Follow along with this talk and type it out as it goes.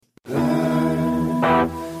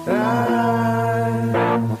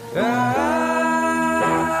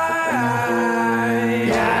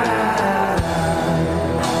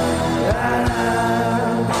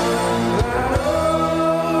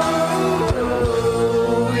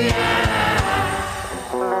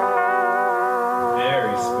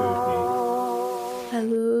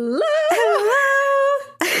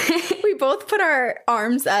put our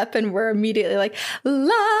arms up and we're immediately like,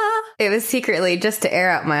 la. It was secretly just to air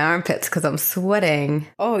out my armpits because I'm sweating.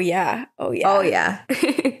 Oh, yeah. Oh, yeah. Oh, yeah.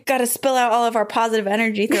 Got to spill out all of our positive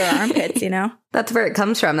energy through our armpits, you know? That's where it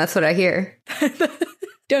comes from. That's what I hear.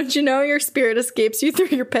 Don't you know your spirit escapes you through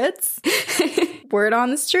your pits? Word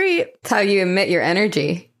on the street. It's how you emit your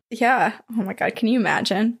energy. Yeah. Oh, my God. Can you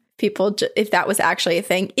imagine? People, if that was actually a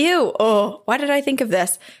thing. Ew. Oh, why did I think of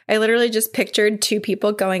this? I literally just pictured two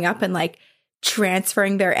people going up and like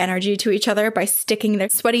transferring their energy to each other by sticking their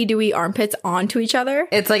sweaty, dewy armpits onto each other.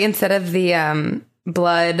 It's like instead of the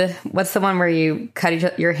blood, what's the one where you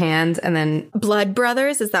cut your hands and then... Blood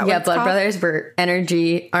Brothers? Is that what it's Blood called? Brothers. We're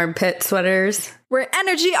energy armpit sweaters. We're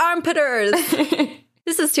energy armpitters.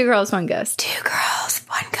 This is Two Girls, One Ghost. Two Girls,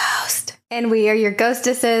 One Ghost. And we are your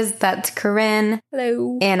ghostesses. That's Corinne.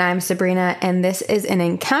 Hello. And I'm Sabrina. And this is an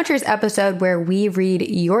Encounters episode where we read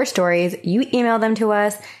your stories. You email them to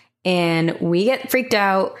us and we get freaked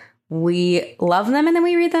out. We love them and then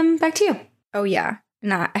we read them back to you. Oh, yeah.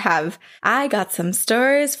 And I got some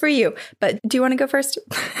stories for you. But do you want to go first?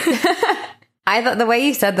 I thought the way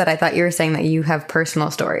you said that, I thought you were saying that you have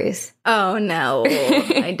personal stories. Oh, no,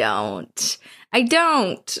 I don't.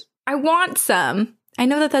 I want some. I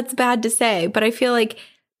know that that's bad to say, but I feel like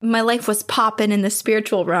my life was popping in the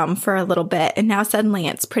spiritual realm for a little bit, and now suddenly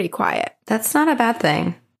it's pretty quiet. That's not a bad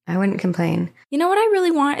thing. I wouldn't complain. You know what I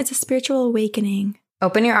really want is a spiritual awakening.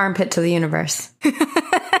 Open your armpit to the universe.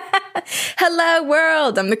 Hello,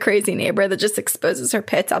 world. I'm the crazy neighbor that just exposes her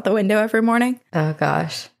pits out the window every morning. Oh,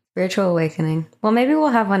 gosh. Spiritual awakening. Well, maybe we'll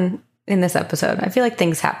have one in this episode. I feel like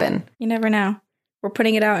things happen. You never know. We're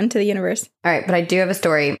putting it out into the universe. All right, but I do have a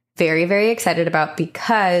story very, very excited about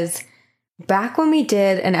because back when we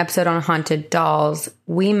did an episode on haunted dolls,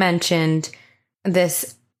 we mentioned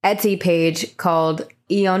this Etsy page called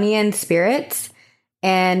Aeonian Spirits.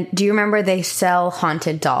 And do you remember they sell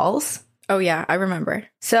haunted dolls? Oh, yeah, I remember.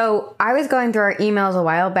 So I was going through our emails a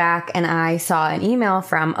while back and I saw an email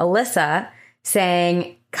from Alyssa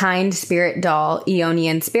saying, kind spirit doll,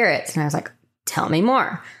 Aeonian Spirits. And I was like, tell me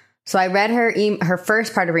more. So I read her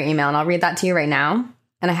first part of her email, and I'll read that to you right now.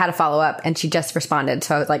 And I had a follow up, and she just responded.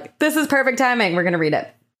 So I was like, this is perfect timing. We're going to read it.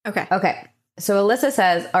 Okay. So Alyssa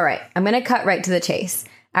says, all right, I'm going to cut right to the chase.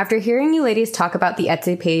 After hearing you ladies talk about the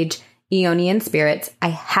Etsy page, Aeonian Spirits, I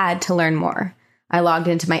had to learn more. I logged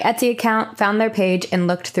into my Etsy account, found their page, and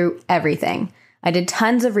looked through everything. I did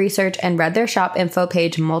tons of research and read their shop info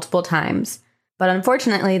page multiple times. But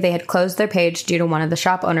unfortunately, they had closed their page due to one of the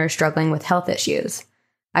shop owners struggling with health issues.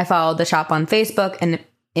 I followed the shop on Facebook and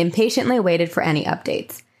impatiently waited for any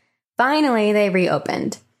updates. Finally, they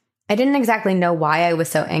reopened. I didn't exactly know why I was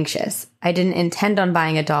so anxious. I didn't intend on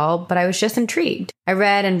buying a doll, but I was just intrigued. I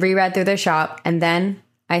read and reread through their shop, and then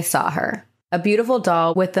I saw her. A beautiful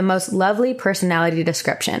doll with the most lovely personality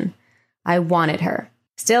description. I wanted her.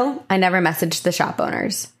 Still, I never messaged the shop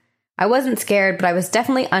owners. I wasn't scared, but I was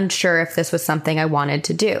definitely unsure if this was something I wanted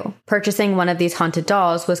to do. Purchasing one of these haunted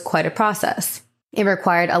dolls was quite a process. It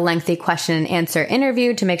required a lengthy question and answer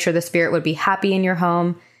interview to make sure the spirit would be happy in your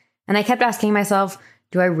home. And I kept asking myself,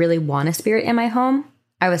 do I really want a spirit in my home?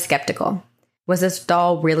 I was skeptical. Was this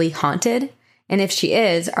doll really haunted? And if she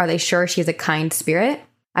is, are they sure she's a kind spirit?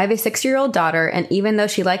 I have a 6-year-old daughter, and even though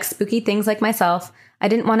she likes spooky things like myself, I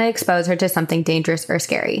didn't want to expose her to something dangerous or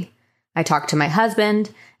scary. I talked to my husband,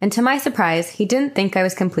 and to my surprise, he didn't think I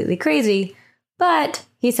was completely crazy, but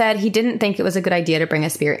he said he didn't think it was a good idea to bring a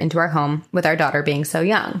spirit into our home with our daughter being so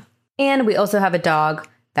young. And we also have a dog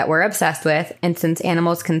that we're obsessed with, and since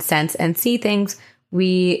animals can sense and see things,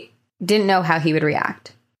 we didn't know how he would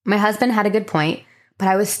react. My husband had a good point, but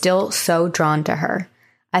I was still so drawn to her.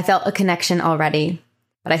 I felt a connection already,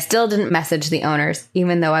 but I still didn't message the owners,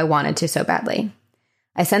 even though I wanted to so badly.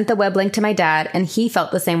 I sent the web link to my dad, and he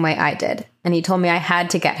felt the same way I did, and he told me I had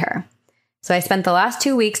to get her. So I spent the last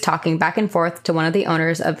 2 weeks talking back and forth to one of the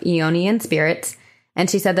owners of Aeonian Spirits, and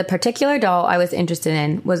she said the particular doll I was interested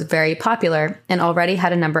in was very popular and already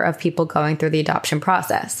had a number of people going through the adoption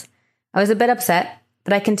process. I was a bit upset,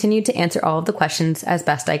 but I continued to answer all of the questions as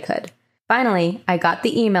best I could. Finally, I got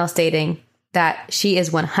the email stating that she is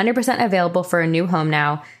 100% available for a new home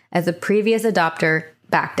now, as the previous adopter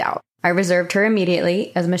backed out. I reserved her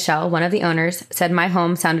immediately, as Michelle, one of the owners, said my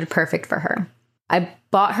home sounded perfect for her. I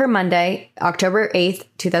bought her Monday, October 8th,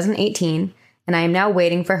 2018, and I am now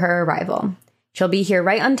waiting for her arrival. She'll be here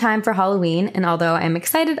right on time for Halloween, and although I'm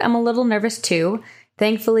excited, I'm a little nervous too.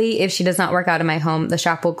 Thankfully, if she does not work out in my home, the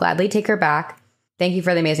shop will gladly take her back. Thank you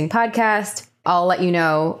for the amazing podcast. I'll let you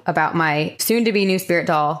know about my soon-to-be new spirit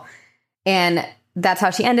doll. And that's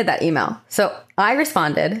how she ended that email. So I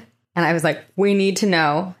responded, and I was like, we need to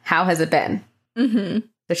know, how has it been?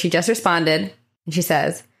 So she just responded and she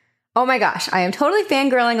says, "Oh my gosh, I am totally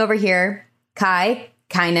fangirling over here.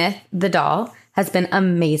 Kyneth, the doll, has been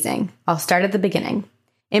amazing. I'll start at the beginning.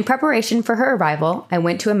 In preparation for her arrival, I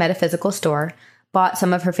went to a metaphysical store, bought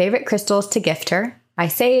some of her favorite crystals to gift her. I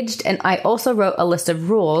saged, and I also wrote a list of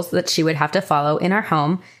rules that she would have to follow in our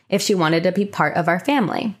home if she wanted to be part of our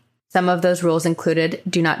family. Some of those rules included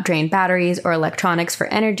do not drain batteries or electronics for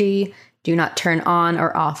energy, do not turn on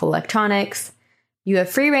or off electronics. You have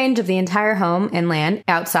free range of the entire home and land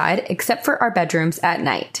outside except for our bedrooms at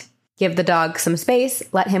night. Give the dog some space,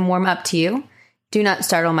 let him warm up to you. Do not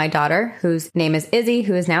startle my daughter, whose name is Izzy,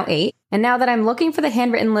 who is now 8. And now that I'm looking for the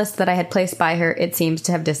handwritten list that I had placed by her, it seems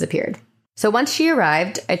to have disappeared." So once she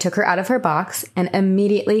arrived, I took her out of her box and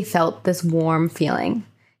immediately felt this warm feeling.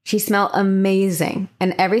 She smelled amazing,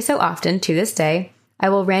 and every so often, to this day, I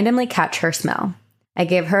will randomly catch her smell. I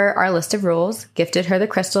gave her our list of rules, gifted her the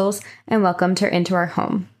crystals, and welcomed her into our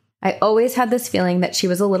home. I always had this feeling that she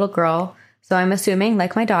was a little girl, so I'm assuming,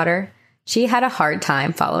 like my daughter, she had a hard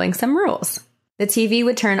time following some rules. The TV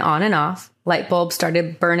would turn on and off, light bulbs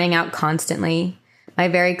started burning out constantly. My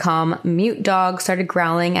very calm, mute dog started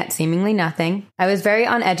growling at seemingly nothing. I was very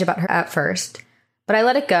on edge about her at first, but I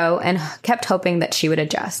let it go and kept hoping that she would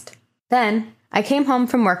adjust. Then, I came home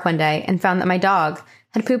from work one day and found that my dog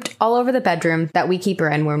had pooped all over the bedroom that we keep her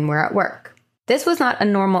in when we're at work. This was not a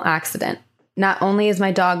normal accident. Not only is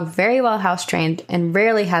my dog very well house-trained and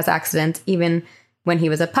rarely has accidents even when he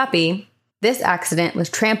was a puppy, this accident was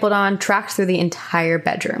trampled on, tracked through the entire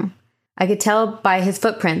bedroom. I could tell by his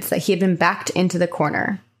footprints that he had been backed into the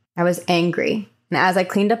corner. I was angry, and as I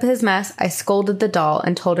cleaned up his mess, I scolded the doll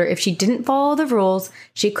and told her if she didn't follow the rules,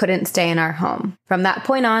 she couldn't stay in our home. From that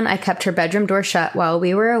point on, I kept her bedroom door shut while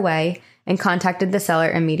we were away and contacted the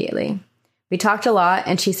seller immediately. We talked a lot,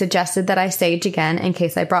 and she suggested that I sage again in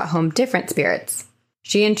case I brought home different spirits.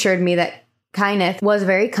 She assured me that Kyneth was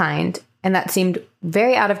very kind, and that seemed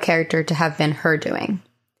very out of character to have been her doing.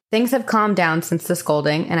 Things have calmed down since the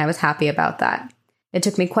scolding, and I was happy about that. It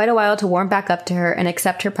took me quite a while to warm back up to her and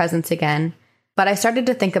accept her presence again, but I started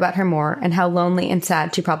to think about her more and how lonely and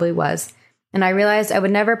sad she probably was, and I realized I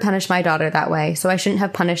would never punish my daughter that way, so I shouldn't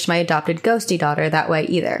have punished my adopted ghosty daughter that way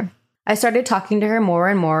either. I started talking to her more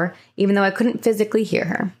and more, even though I couldn't physically hear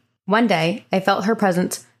her. One day, I felt her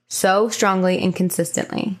presence so strongly and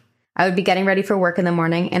consistently. I would be getting ready for work in the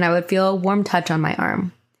morning, and I would feel a warm touch on my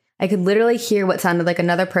arm. I could literally hear what sounded like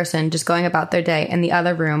another person just going about their day in the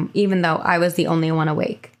other room, even though I was the only one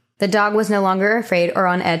awake. The dog was no longer afraid or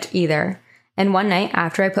on edge either, and one night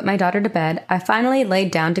after I put my daughter to bed, I finally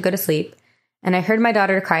laid down to go to sleep, and I heard my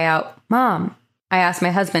daughter cry out, "Mom!" I asked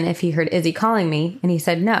my husband if he heard Izzy calling me, and he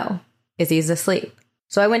said no, Izzy's asleep.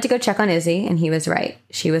 So I went to go check on Izzy, and he was right.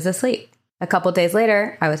 She was asleep. A couple days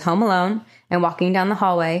later, I was home alone, and walking down the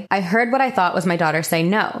hallway, I heard what I thought was my daughter say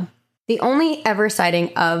no. The only ever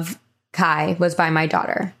sighting of Kai was by my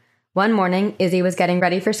daughter. One morning, Izzy was getting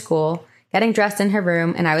ready for school, getting dressed in her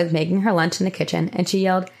room, and I was making her lunch in the kitchen, and she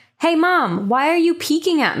yelled, "Hey, Mom, why are you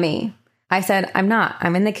peeking at me?" I said, "I'm not.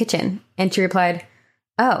 I'm in the kitchen." And she replied,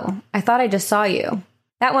 "Oh, I thought I just saw you."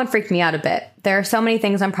 That one freaked me out a bit. There are so many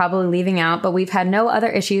things I'm probably leaving out, but we've had no other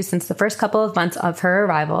issues since the first couple of months of her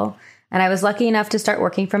arrival, and I was lucky enough to start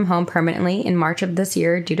working from home permanently in March of this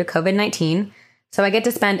year due to COVID-19, so I get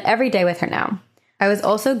to spend every day with her now. I was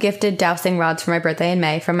also gifted dowsing rods for my birthday in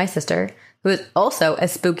May from my sister, who is also a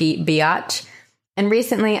spooky biatch. And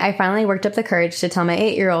recently, I finally worked up the courage to tell my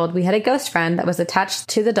 8-year-old we had a ghost friend that was attached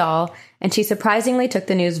to the doll, and she surprisingly took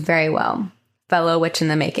the news very well. Fellow witch in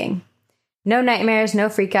the making. No nightmares, no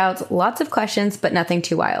freakouts, lots of questions, but nothing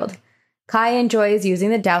too wild. Kai enjoys using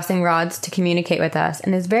the dowsing rods to communicate with us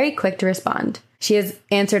and is very quick to respond. She has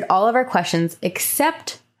answered all of our questions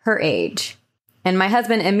except her age. And my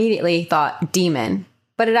husband immediately thought demon,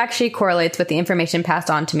 but it actually correlates with the information passed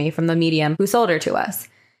on to me from the medium who sold her to us.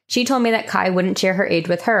 She told me that Kai wouldn't share her age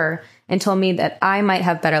with her and told me that I might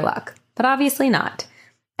have better luck, but obviously not.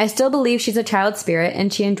 I still believe she's a child spirit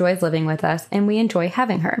and she enjoys living with us and we enjoy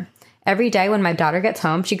having her. Every day when my daughter gets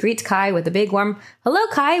home, she greets Kai with a big warm, "Hello,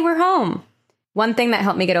 Kai, we're home." One thing that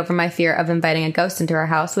helped me get over my fear of inviting a ghost into our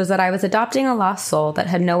house was that I was adopting a lost soul that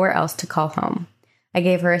had nowhere else to call home. I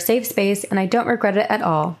gave her a safe space, and I don't regret it at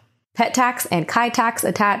all. Pet tax and Kai tax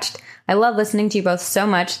attached. I love listening to you both so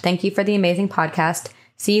much. Thank you for the amazing podcast.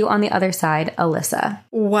 See you on the other side, Alyssa.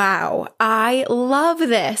 Wow, I love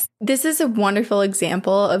this. This is a wonderful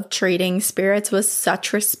example of treating spirits with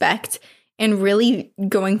such respect and really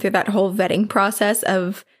going through that whole vetting process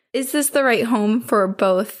of, is this the right home for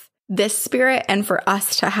both this spirit and for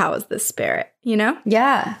us to house this spirit, you know?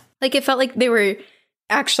 Yeah. Like it felt like they were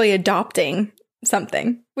actually adopting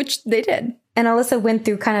something, which they did. And Alyssa went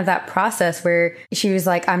through kind of that process where she was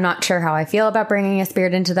like, I'm not sure how I feel about bringing a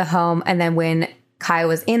spirit into the home. And then when Kai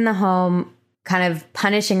was in the home, kind of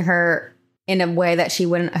punishing her in a way that she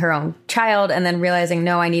wouldn't her own child, and then realizing,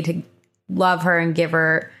 no, I need to love her and give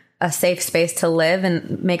her a safe space to live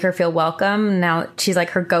and make her feel welcome. Now she's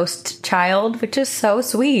like her ghost child, which is so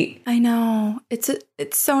sweet. I know. It's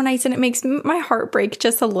so nice, and it makes my heart break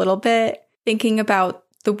just a little bit thinking about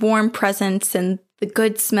the warm presence and the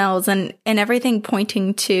good smells and everything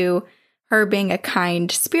pointing to her being a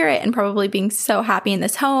kind spirit and probably being so happy in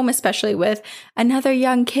this home, especially with another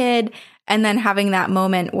young kid, and then having that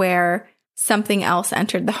moment where something else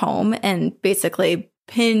entered the home and basically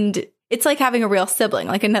pinned. It's like having a real sibling,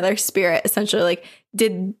 like another spirit essentially like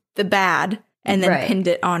did the bad and then pinned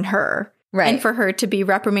it on her. Right. And for her to be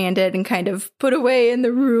reprimanded and kind of put away in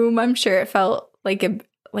the room, I'm sure it felt like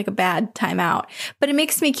a bad time out. But it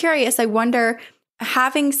makes me curious. I wonder,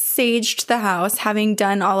 having saged the house, having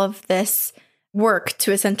done all of this work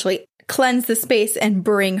to essentially cleanse the space and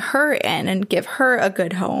bring her in and give her a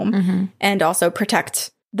good home and also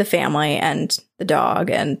protect the family and the dog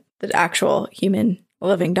and the actual human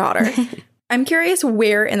living daughter. I'm curious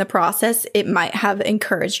where in the process it might have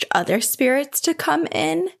encouraged other spirits to come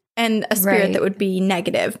in, and a spirit that would be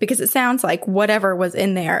negative, because it sounds like whatever was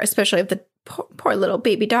in there, especially if the poor little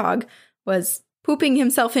baby dog was pooping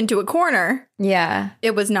himself into a corner. Yeah.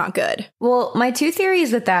 It was not good. Well, my two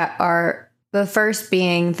theories with that are, the first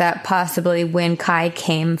being that possibly when Kai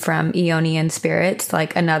came from Aeonian spirits,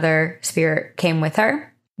 like another spirit came with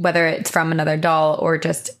her, whether it's from another doll or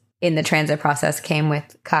just in the transit process came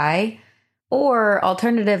with Kai. Or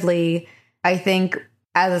alternatively, I think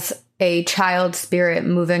as a child spirit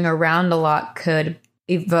moving around a lot could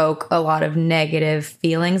evoke a lot of negative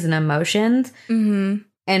feelings and emotions.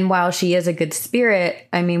 And while she is a good spirit,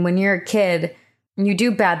 I mean, when you're a kid, you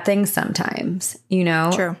do bad things sometimes, you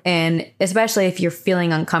know? True. And especially if you're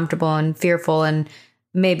feeling uncomfortable and fearful, and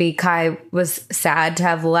maybe Kai was sad to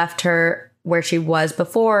have left her where she was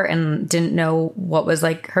before and didn't know what was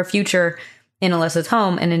like her future in Alyssa's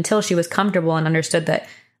home. And until she was comfortable and understood that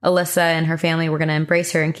Alyssa and her family were going to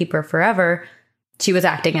embrace her and keep her forever, she was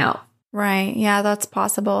acting out. Right. Yeah, that's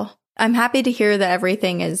possible. I'm happy to hear that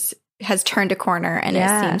everything has turned a corner and it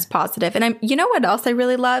seems positive. And you know what else I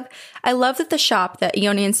really love? I love that the shop, that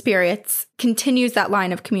Aeonian Spirits, continues that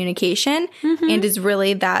line of communication and is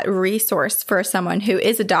really that resource for someone who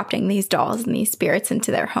is adopting these dolls and these spirits into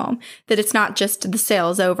their home. That it's not just the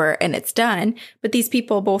sale's over and it's done, but these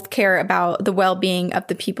people both care about the well-being of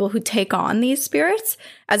the people who take on these spirits,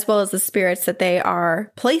 as well as the spirits that they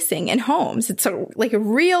are placing in homes. It's like a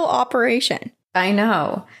real operation. I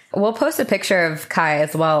know. We'll post a picture of Kai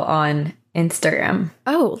as well on Instagram.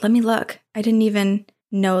 Oh, let me look. I didn't even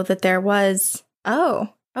know that there was.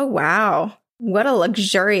 Oh, wow. What a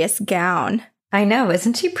luxurious gown. I know.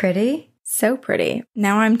 Isn't she pretty? So pretty.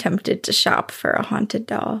 Now I'm tempted to shop for a haunted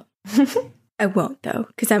doll. I won't, though,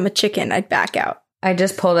 because I'm a chicken. I'd back out. I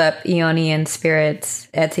just pulled up Aeonian Spirits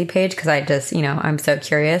Etsy page because I just, I'm so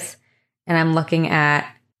curious. And I'm looking at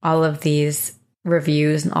all of these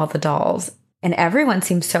reviews and all the dolls. And everyone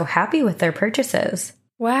seems so happy with their purchases.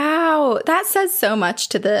 Wow. That says so much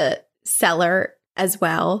to the seller as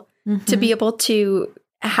well, to be able to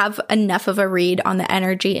have enough of a read on the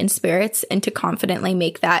energy and spirits and to confidently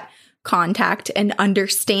make that contact and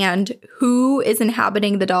understand who is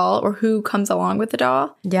inhabiting the doll or who comes along with the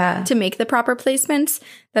doll to make the proper placements.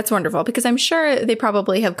 That's wonderful, because I'm sure they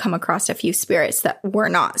probably have come across a few spirits that were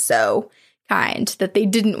not so kind, that they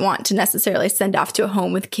didn't want to necessarily send off to a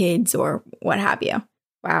home with kids or what have you.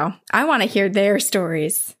 Wow. I want to hear their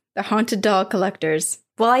stories. The haunted doll collectors.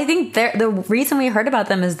 Well, I think the reason we heard about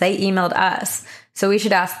them is they emailed us. So we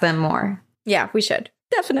should ask them more. Yeah, we should.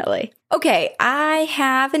 Definitely. Okay, I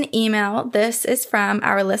have an email. This is from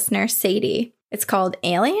our listener, Sadie. It's called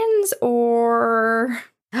Aliens or...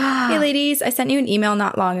 Hey, ladies, I sent you an email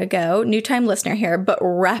not long ago. New time listener here, but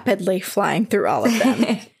rapidly flying through all of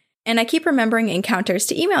them. And I keep remembering encounters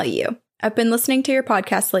to email you. I've been listening to your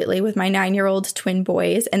podcast lately with my 9-year-old twin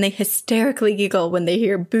boys, and they hysterically giggle when they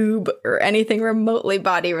hear boob or anything remotely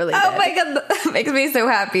body related. Oh my God, that makes me so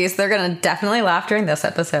happy. So they're going to definitely laugh during this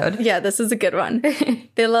episode. Yeah, this is a good one.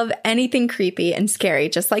 They love anything creepy and scary,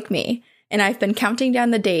 just like me. And I've been counting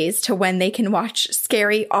down the days to when they can watch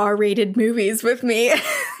scary R-rated movies with me.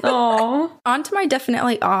 Aww. On to my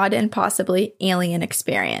definitely odd and possibly alien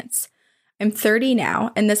experience. I'm 30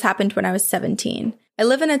 now, and this happened when I was 17. I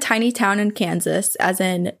live in a tiny town in Kansas, as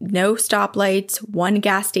in no stoplights, one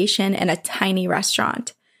gas station, and a tiny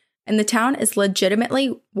restaurant. And the town is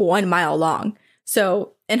legitimately 1 mile long.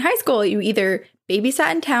 So in high school, you either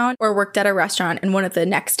babysat in town or worked at a restaurant in one of the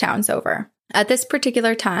next towns over. At this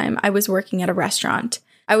particular time, I was working at a restaurant.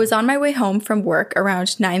 I was on my way home from work around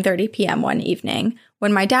 9:30 p.m. one evening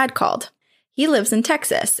when my dad called. He lives in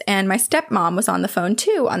Texas, and my stepmom was on the phone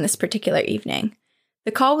too on this particular evening.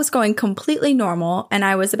 The call was going completely normal, and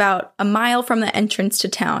I was about a mile from the entrance to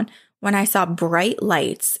town when I saw bright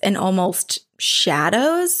lights and almost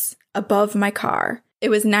shadows above my car. It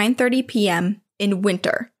was 9:30 p.m. in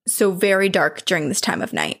winter, so very dark during this time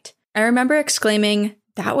of night. I remember exclaiming,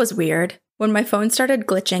 "That was weird," when my phone started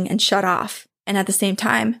glitching and shut off. And at the same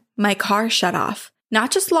time, my car shut off.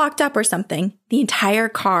 Not just locked up or something, the entire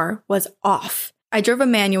car was off. I drove a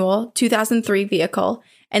manual 2003 vehicle,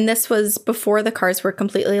 and this was before the cars were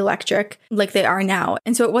completely electric like they are now.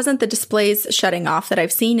 And so it wasn't the displays shutting off that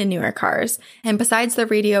I've seen in newer cars. And besides the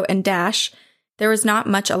radio and dash, there was not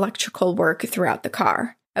much electrical work throughout the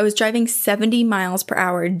car. I was driving 70 miles per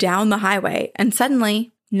hour down the highway, and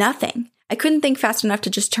suddenly, nothing. I couldn't think fast enough to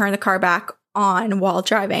just turn the car back on while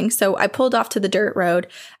driving, so I pulled off to the dirt road,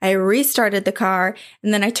 I restarted the car,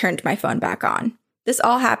 and then I turned my phone back on. This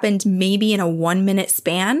all happened maybe in a 1-minute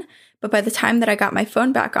span, but by the time that I got my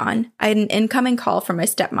phone back on, I had an incoming call from my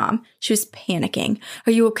stepmom. She was panicking.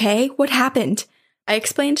 "Are you okay? What happened?" I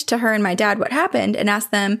explained to her and my dad what happened and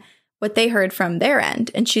asked them what they heard from their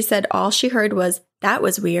end, and she said all she heard was, "That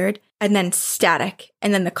was weird," and then static,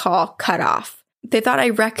 and then the call cut off. They thought I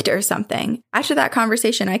wrecked or something. After that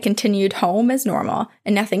conversation, I continued home as normal,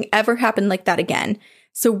 and nothing ever happened like that again.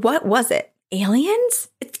 So what was it? Aliens?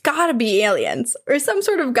 It's gotta be aliens, or some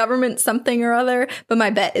sort of government something or other, but my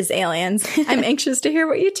bet is aliens. I'm anxious to hear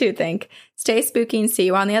what you two think. Stay spooky and see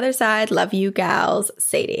you on the other side. Love you, gals.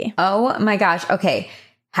 Sadie. Oh my gosh. Okay.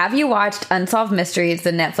 Have you watched Unsolved Mysteries,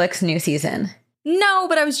 the Netflix new season? No,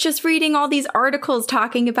 but I was just reading all these articles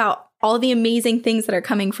talking about all the amazing things that are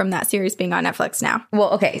coming from that series being on Netflix now.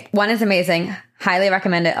 Well, okay. One is amazing. Highly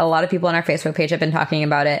recommend it. A lot of people on our Facebook page have been talking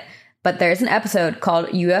about it. But there's an episode called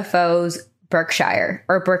UFOs Berkshire,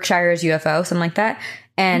 or Berkshire's UFO, something like that.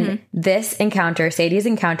 And this encounter, Sadie's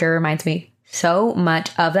encounter, reminds me so much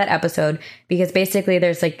of that episode, because basically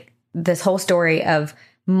there's like this whole story of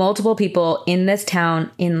multiple people in this town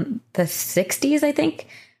in the 60s, I think,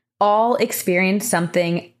 all experienced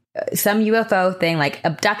something, some UFO thing, like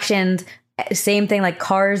abductions, same thing, like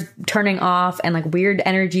cars turning off and like weird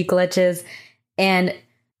energy glitches. And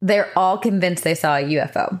they're all convinced they saw a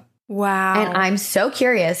UFO. Wow. And I'm so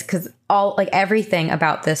curious because all like everything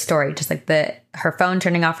about this story, just like her phone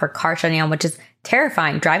turning off, her car shutting on, which is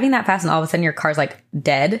terrifying. Driving that fast and all of a sudden your car's like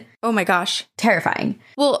dead. Oh my gosh. Terrifying.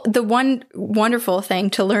 Well, the one wonderful thing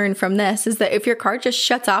to learn from this is that if your car just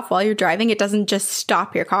shuts off while you're driving, it doesn't just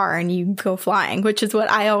stop your car and you go flying, which is what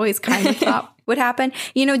I always kind of thought would happen.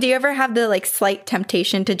 You know, do you ever have the like slight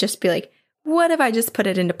temptation to just be like, what if I just put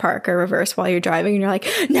it into park or reverse while you're driving? And you're like,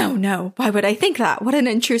 no, why would I think that? What an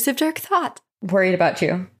intrusive, dark thought. Worried about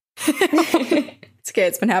you. It's okay.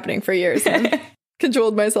 It's been happening for years. I've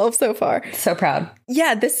controlled myself so far. So proud.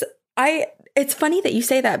 Yeah, it's funny that you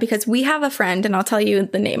say that because we have a friend, and I'll tell you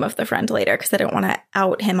the name of the friend later because I don't want to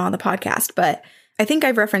out him on the podcast, but I think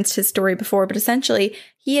I've referenced his story before, but essentially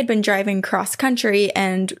he had been driving cross country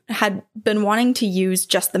and had been wanting to use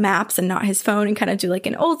just the maps and not his phone and kind of do like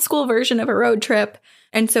an old school version of a road trip.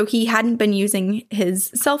 And so he hadn't been using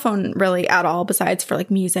his cell phone really at all besides for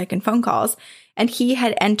like music and phone calls. And he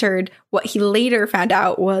had entered what he later found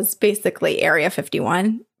out was basically Area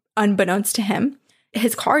 51, unbeknownst to him.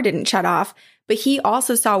 His car didn't shut off, but he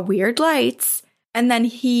also saw weird lights. And then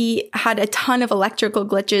he had a ton of electrical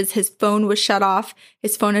glitches. His phone was shut off.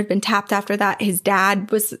 His phone had been tapped after that. His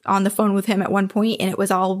dad was on the phone with him at one point, and it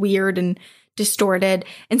was all weird and distorted.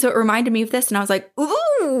 And so it reminded me of this. And I was like,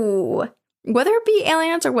 ooh, whether it be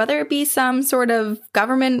aliens or whether it be some sort of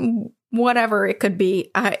government, whatever it could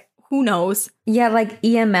be, who knows? Yeah, like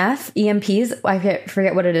EMPs. I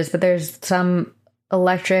forget what it is, but there's some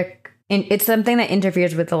it's something that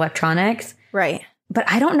interferes with electronics. Right. But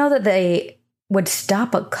I don't know that they would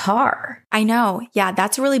stop a car. I know. Yeah,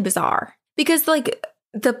 that's really bizarre. Because like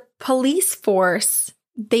the police force,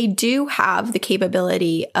 they do have the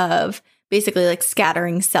capability of basically like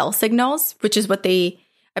scattering cell signals, which is what I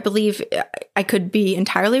believe, I could be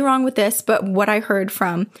entirely wrong with this, but what I heard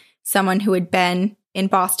from someone who had been in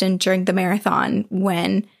Boston during the marathon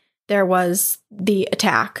when there was the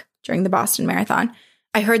attack during the Boston Marathon,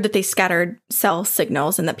 I heard that they scattered cell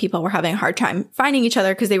signals and that people were having a hard time finding each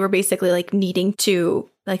other because they were basically like needing to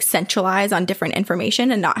like centralize on different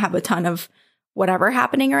information and not have a ton of whatever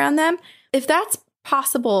happening around them. If that's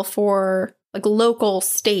possible for like local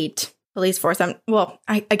state police force.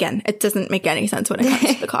 Again, it doesn't make any sense when it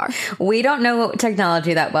comes to the car. We don't know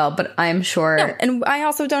technology that well, but I'm sure. No, and I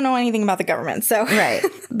also don't know anything about the government. So right.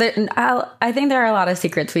 I think there are a lot of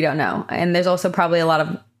secrets we don't know. And there's also probably a lot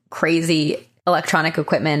of crazy electronic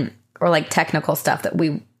equipment or like technical stuff that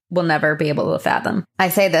we will never be able to fathom. I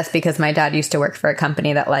say this because my dad used to work for a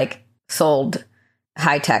company that like sold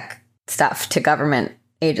high-tech stuff to government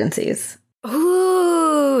agencies.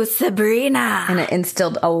 Ooh, Sabrina. And it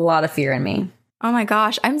instilled a lot of fear in me. Oh my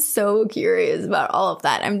gosh, I'm so curious about all of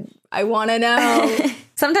that. I want to know.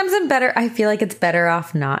 Sometimes I feel like it's better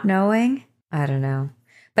off not knowing. I don't know.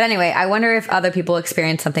 But anyway, I wonder if other people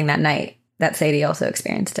experienced something that night that Sadie also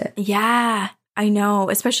experienced it. Yeah, I know,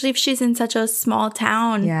 especially if she's in such a small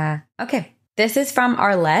town. Yeah. Okay. This is from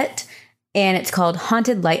Arlette, and it's called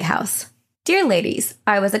Haunted Lighthouse. Dear ladies,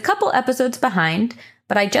 I was a couple episodes behind,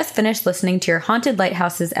 but I just finished listening to your Haunted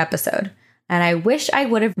Lighthouses episode, and I wish I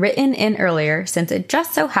would have written in earlier since it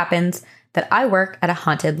just so happens that I work at a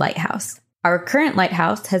haunted lighthouse. Our current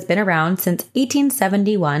lighthouse has been around since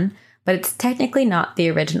 1871, but it's technically not the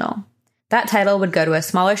original. That title would go to a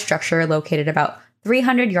smaller structure located about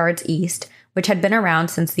 300 yards east, which had been around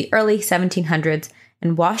since the early 1700s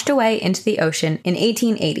and washed away into the ocean in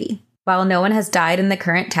 1880. While no one has died in the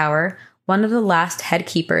current tower, one of the last head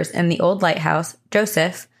keepers in the old lighthouse,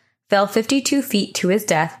 Joseph, fell 52 feet to his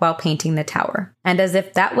death while painting the tower. And as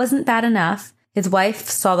if that wasn't bad enough, his wife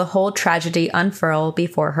saw the whole tragedy unfurl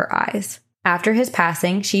before her eyes. After his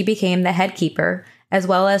passing, she became the head keeper, as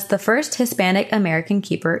well as the first Hispanic American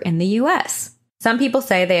keeper in the U.S. Some people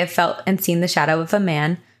say they have felt and seen the shadow of a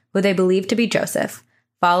man, who they believe to be Joseph,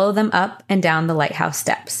 follow them up and down the lighthouse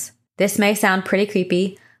steps. This may sound pretty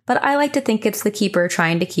creepy, but I like to think it's the keeper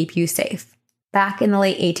trying to keep you safe. Back in the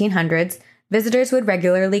late 1800s, visitors would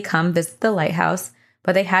regularly come visit the lighthouse,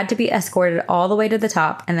 but they had to be escorted all the way to the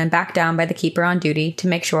top and then back down by the keeper on duty to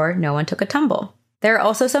make sure no one took a tumble. There are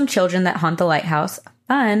also some children that haunt the lighthouse.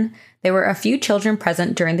 Fun! There were a few children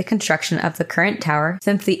present during the construction of the current tower,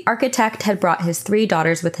 since the architect had brought his 3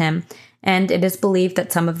 daughters with him, and it is believed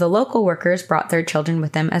that some of the local workers brought their children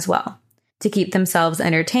with them as well. To keep themselves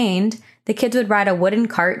entertained, the kids would ride a wooden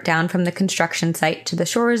cart down from the construction site to the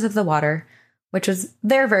shores of the water, which was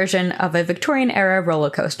their version of a Victorian-era roller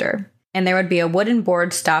coaster. And there would be a wooden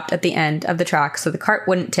board stopped at the end of the track so the cart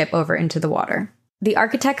wouldn't tip over into the water. The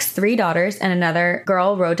architect's 3 daughters and another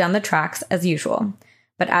girl rode down the tracks as usual.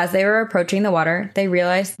 But as they were approaching the water, they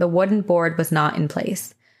realized the wooden board was not in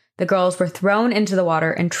place. The girls were thrown into the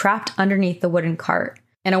water and trapped underneath the wooden cart.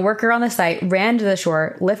 And a worker on the site ran to the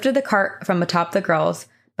shore, lifted the cart from atop the girls,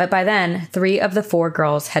 but by then, 3 of the 4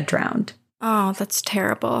 girls had drowned. Oh, that's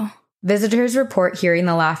terrible. Visitors report hearing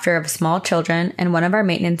the laughter of small children, and one of our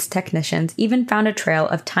maintenance technicians even found a trail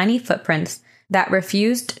of tiny footprints that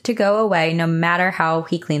refused to go away no matter how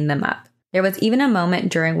he cleaned them up. There was even a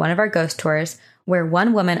moment during one of our ghost tours where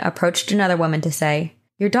one woman approached another woman to say,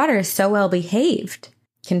 "Your daughter is so well behaved."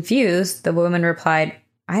 Confused, the woman replied,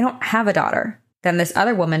 "I don't have a daughter." Then this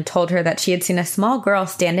other woman told her that she had seen a small girl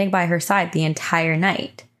standing by her side the entire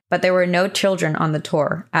night, but there were no children on the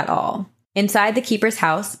tour at all. Inside the keeper's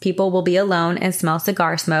house, people will be alone and smell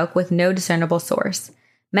cigar smoke with no discernible source.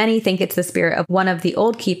 Many think it's the spirit of one of the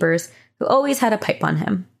old keepers who always had a pipe on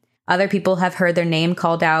him. Other people have heard their name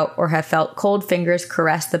called out or have felt cold fingers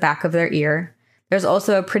caress the back of their ear. There's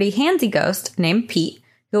also a pretty handsy ghost named Pete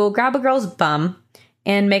who will grab a girl's bum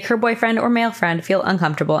and make her boyfriend or male friend feel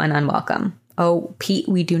uncomfortable and unwelcome. Oh, Pete,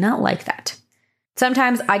 we do not like that.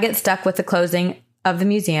 Sometimes I get stuck with the closing of the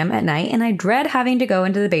museum at night, and I dread having to go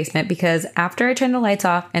into the basement because after I turn the lights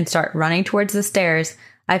off and start running towards the stairs,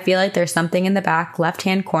 I feel like there's something in the back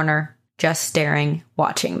left-hand corner just staring,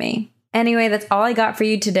 watching me. Anyway, that's all I got for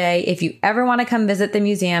you today. If you ever want to come visit the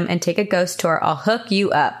museum and take a ghost tour, I'll hook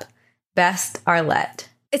you up. Best, Arlette.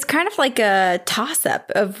 It's kind of like a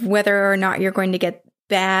toss-up of whether or not you're going to get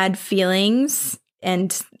bad feelings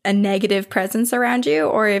and a negative presence around you,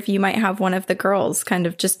 or if you might have one of the girls, kind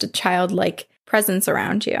of just a childlike presence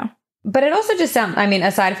around you. But it also just sounds, I mean,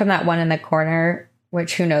 aside from that one in the corner,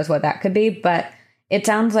 which who knows what that could be, but it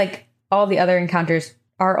sounds like all the other encounters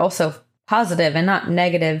are also positive and not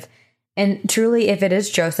negative. And truly, if it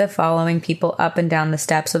is Joseph following people up and down the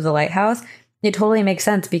steps of the lighthouse, it totally makes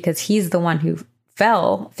sense because he's the one who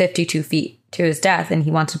fell 52 feet to his death, and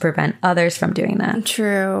he wants to prevent others from doing that.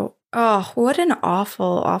 True. Oh, what an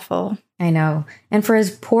awful. I know. And for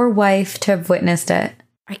his poor wife to have witnessed it.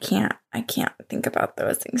 I can't think about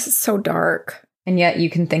those things. It's so dark. And yet you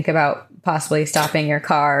can think about possibly stopping your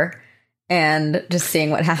car and just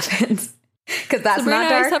seeing what happens. Because that's Sabrina, not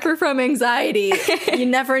dark. I suffer from anxiety. You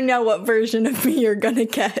never know what version of me you're going to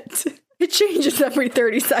get. It changes every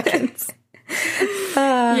 30 seconds.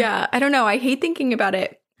 Yeah, I don't know. I hate thinking about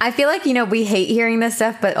it. I feel like, we hate hearing this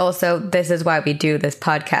stuff, but also this is why we do this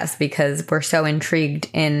podcast, because we're so intrigued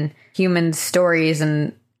in human stories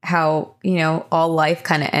and how, all life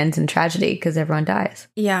kind of ends in tragedy because everyone dies.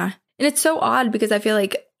 Yeah. And it's so odd because I feel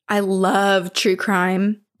like I love true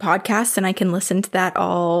crime podcasts and I can listen to that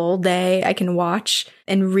all day. I can watch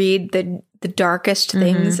and read the darkest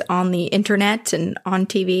things on the internet and on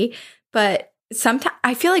TV. But sometimes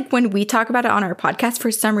I feel like when we talk about it on our podcast,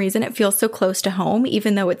 for some reason, it feels so close to home,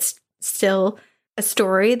 even though it's still a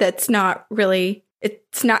story that's not really,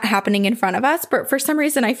 it's not happening in front of us. But for some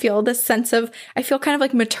reason, I feel this sense of, I feel kind of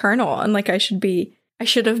like maternal and like I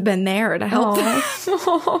should have been there to help them.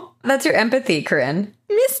 That's your empathy, Corinne.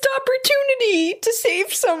 Missed opportunity to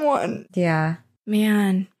save someone. Yeah.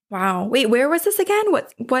 Man. Wow. Wait, where was this again?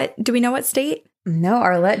 What do we know what state? No,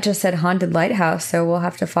 Arlette just said haunted lighthouse, so we'll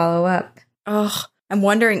have to follow up. Oh, I'm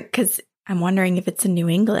wondering if it's in New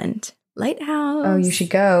England. Lighthouse. Oh, you should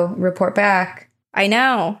go. Report back. I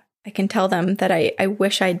know. I can tell them that I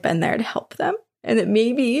wish I'd been there to help them and that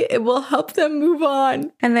maybe it will help them move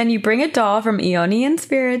on. And then you bring a doll from Aeonian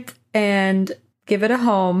Spirits and give it a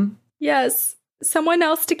home. Yes. Someone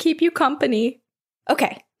else to keep you company.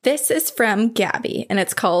 Okay. This is from Gabby and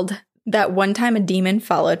it's called That One Time a Demon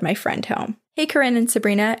Followed My Friend Home. Hey, Corinne and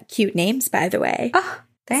Sabrina. Cute names, by the way. Oh,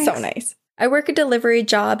 thanks. So nice. I work a delivery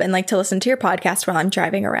job and like to listen to your podcast while I'm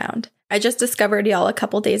driving around. I just discovered y'all a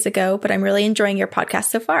couple days ago, but I'm really enjoying your podcast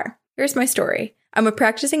so far. Here's my story. I'm a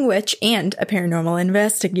practicing witch and a paranormal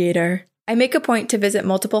investigator. I make a point to visit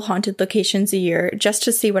multiple haunted locations a year just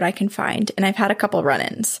to see what I can find, and I've had a couple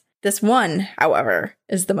run-ins. This one, however,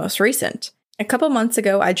 is the most recent. A couple months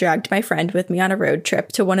ago, I dragged my friend with me on a road trip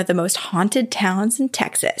to one of the most haunted towns in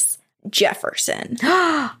Texas, Jefferson.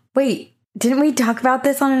 Wait, didn't we talk about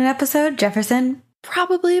this on an episode, Jefferson?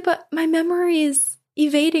 Probably, but my memory is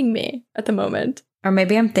evading me at the moment. Or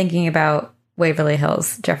maybe I'm thinking about Waverly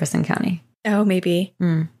Hills, Jefferson County. Oh, maybe.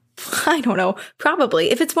 I don't know.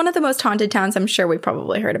 Probably. If it's one of the most haunted towns, I'm sure we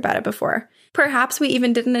probably heard about it before. Perhaps we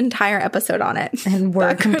even did an entire episode on it. And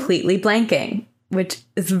we're completely blanking, which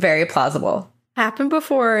is very plausible. Happened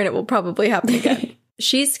before, and it will probably happen again.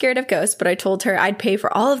 She's scared of ghosts, but I told her I'd pay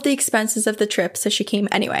for all of the expenses of the trip, so she came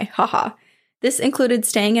anyway. Haha. This included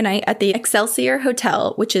staying a night at the Excelsior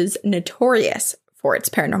Hotel, which is notorious for its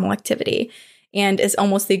paranormal activity, and is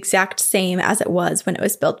almost the exact same as it was when it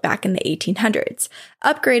was built back in the 1800s.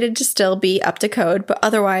 Upgraded to still be up to code, but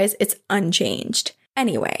otherwise it's unchanged.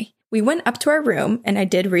 Anyway, we went up to our room, and I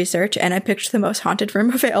did research, and I picked the most haunted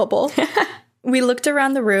room available. We looked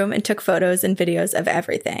around the room and took photos and videos of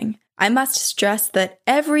everything. I must stress that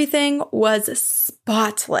everything was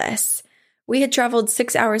spotless. We had traveled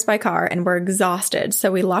 6 hours by car and were exhausted,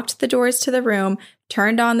 so we locked the doors to the room,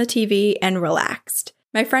 turned on the TV, and relaxed.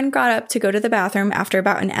 My friend got up to go to the bathroom after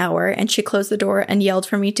about an hour, and she closed the door and yelled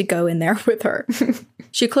for me to go in there with her.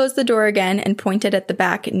 She closed the door again and pointed at the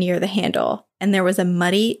back near the handle, and there was a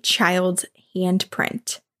muddy child's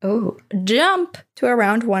handprint. Oh. Jump to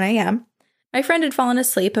around 1 a.m. My friend had fallen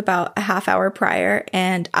asleep about a half hour prior,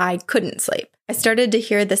 and I couldn't sleep. I started to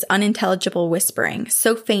hear this unintelligible whispering,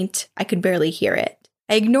 so faint I could barely hear it.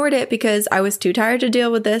 I ignored it because I was too tired to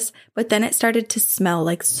deal with this, but then it started to smell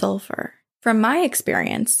like sulfur. From my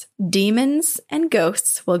experience, demons and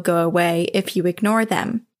ghosts will go away if you ignore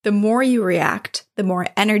them. The more you react, the more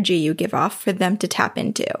energy you give off for them to tap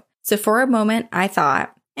into. So for a moment, I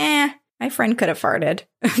thought, my friend could have farted.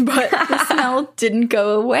 But the smell didn't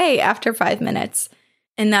go away after 5 minutes.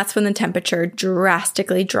 And that's when the temperature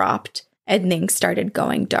drastically dropped and things started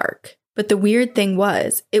going dark. But the weird thing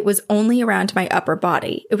was, it was only around my upper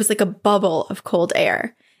body. It was like a bubble of cold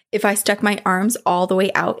air. If I stuck my arms all the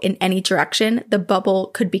way out in any direction, the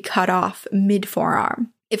bubble could be cut off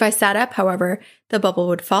mid-forearm. If I sat up, however, the bubble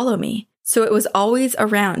would follow me. So it was always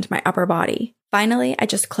around my upper body. Finally, I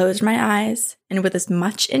just closed my eyes, and with as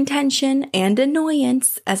much intention and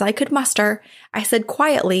annoyance as I could muster, I said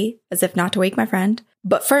quietly, as if not to wake my friend,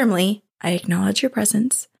 but firmly, I acknowledge your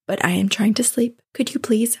presence, but I am trying to sleep. Could you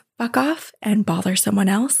please fuck off and bother someone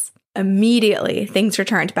else? Immediately, things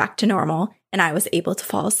returned back to normal, and I was able to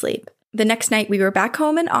fall asleep. The next night, we were back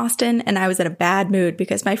home in Austin, and I was in a bad mood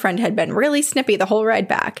because my friend had been really snippy the whole ride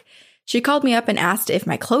back. She called me up and asked if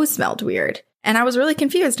my clothes smelled weird. And I was really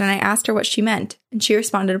confused, and I asked her what she meant. And she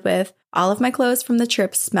responded with, all of my clothes from the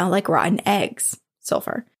trip smell like rotten eggs.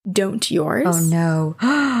 Sulfur. Don't yours? Oh,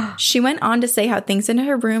 no. She went on to say how things in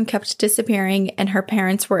her room kept disappearing, and her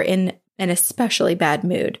parents were in an especially bad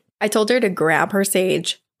mood. I told her to grab her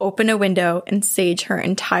sage, open a window, and sage her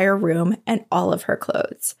entire room and all of her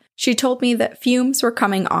clothes. She told me that fumes were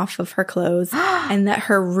coming off of her clothes and that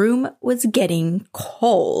her room was getting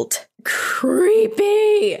cold.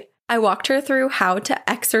 Creepy. I walked her through how to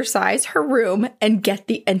exorcise her room and get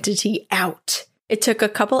the entity out. It took a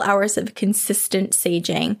couple hours of consistent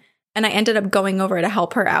saging, and I ended up going over to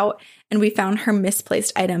help her out, and we found her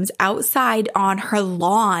misplaced items outside on her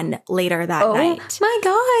lawn later that night. Oh my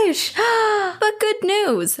gosh. But good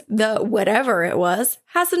news, the whatever it was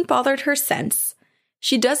hasn't bothered her since.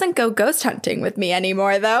 She doesn't go ghost hunting with me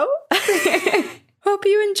anymore, though. Hope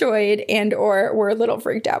you enjoyed and or were a little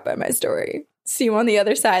freaked out by my story. See you on the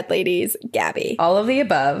other side, ladies. Gabby. All of the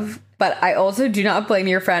above. But I also do not blame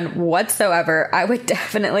your friend whatsoever. I would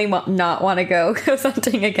definitely not want to go ghost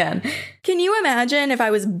hunting again. Can you imagine if I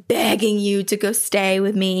was begging you to go stay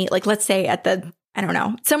with me? Like, let's say at the, I don't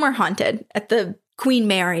know, somewhere haunted, at the Queen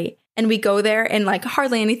Mary. And we go there and like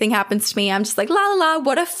hardly anything happens to me. I'm just like, la la la,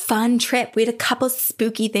 what a fun trip. We had a couple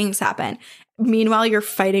spooky things happen. Meanwhile, you're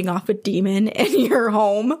fighting off a demon in your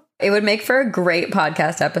home. It would make for a great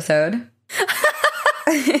podcast episode.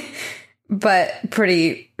 But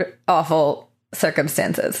pretty awful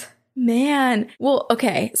circumstances. Man. Well,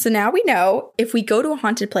 okay. So now we know if we go to a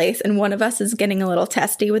haunted place and one of us is getting a little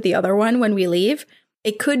testy with the other one when we leave,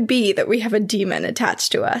 it could be that we have a demon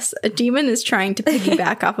attached to us. A demon is trying to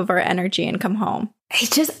piggyback off of our energy and come home.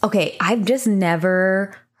 It's just, okay, I've just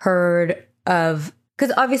never heard of,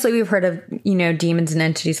 because obviously we've heard of, you know, demons and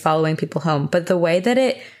entities following people home, but the way that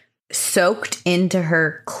it soaked into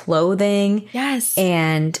her clothing. Yes.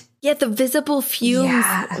 And yeah, the visible fumes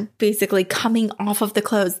basically coming off of the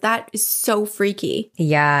clothes. That is so freaky.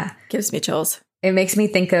 Yeah. Gives me chills. It makes me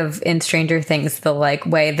think of in Stranger Things, the like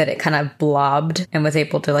way that it kind of blobbed and was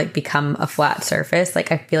able to like become a flat surface.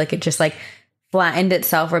 Like I feel like it just like flattened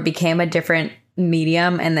itself or became a different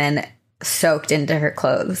medium and then soaked into her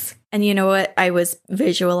clothes. And you know what I was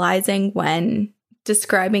visualizing when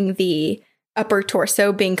describing the upper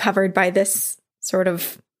torso being covered by this sort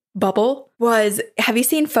of bubble was, have you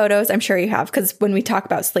seen photos? I'm sure you have, because when we talk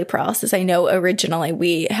about sleep paralysis, I know originally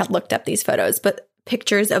we had looked up these photos, but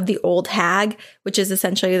pictures of the old hag, which is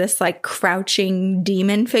essentially this like crouching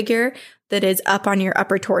demon figure that is up on your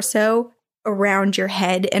upper torso, around your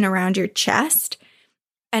head and around your chest.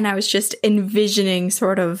 And I was just envisioning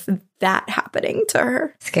sort of that happening to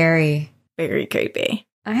her. Scary. Very creepy.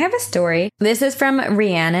 I have a story. This is from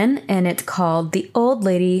Rhiannon, and it's called The Old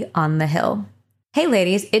Lady on the Hill. Hey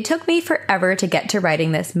ladies, it took me forever to get to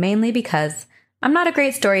writing this, mainly because I'm not a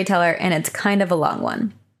great storyteller and it's kind of a long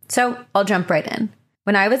one. So I'll jump right in.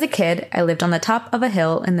 When I was a kid, I lived on the top of a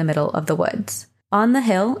hill in the middle of the woods. On the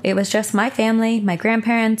hill, it was just my family, my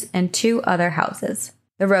grandparents, and 2 other houses.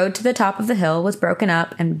 The road to the top of the hill was broken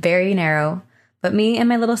up and very narrow, but me and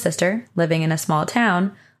my little sister, living in a small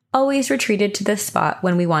town, always retreated to this spot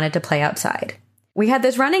when we wanted to play outside. We had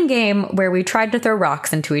this running game where we tried to throw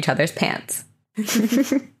rocks into each other's pants.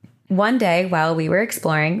 One day, while we were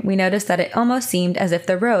exploring, we noticed that it almost seemed as if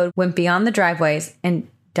the road went beyond the driveways and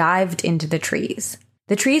dived into the trees.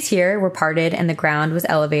 The trees here were parted and the ground was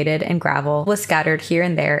elevated and gravel was scattered here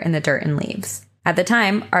and there in the dirt and leaves. At the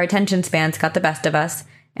time, our attention spans got the best of us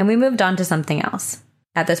and we moved on to something else.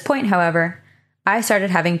 At this point, however, I started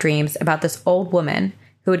having dreams about this old woman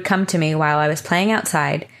who would come to me while I was playing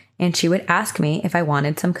outside and she would ask me if I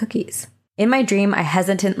wanted some cookies. In my dream, I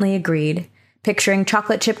hesitantly agreed, picturing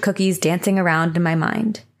chocolate chip cookies dancing around in my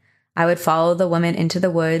mind. I would follow the woman into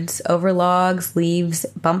the woods, over logs, leaves,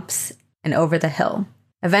 bumps, and over the hill.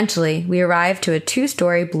 Eventually, we arrived to a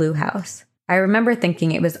 2-story blue house. I remember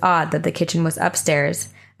thinking it was odd that the kitchen was upstairs,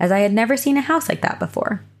 as I had never seen a house like that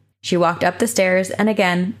before. She walked up the stairs, and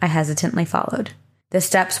again, I hesitantly followed. The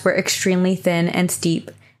steps were extremely thin and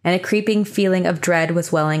steep, and a creeping feeling of dread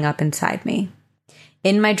was welling up inside me.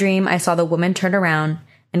 In my dream, I saw the woman turn around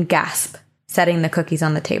and gasp, setting the cookies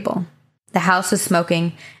on the table. The house was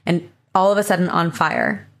smoking and all of a sudden on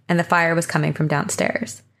fire, and the fire was coming from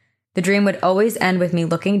downstairs. The dream would always end with me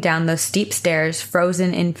looking down those steep stairs,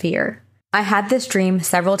 frozen in fear. I had this dream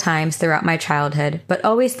several times throughout my childhood, but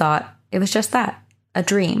always thought it was just that, a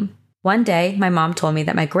dream. One day, my mom told me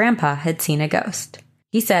that my grandpa had seen a ghost.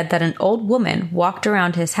 He said that an old woman walked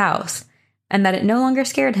around his house and that it no longer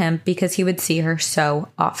scared him because he would see her so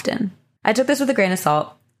often. I took this with a grain of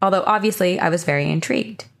salt, although obviously I was very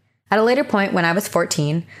intrigued. At a later point, when I was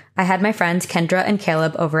 14, I had my friends Kendra and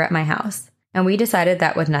Caleb over at my house, and we decided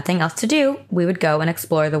that with nothing else to do, we would go and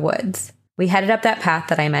explore the woods. We headed up that path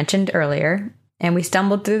that I mentioned earlier, and we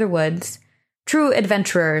stumbled through the woods, true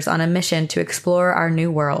adventurers on a mission to explore our new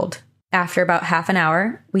world. After about half an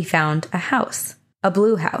hour, we found a house, a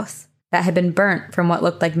blue house. that had been burnt from what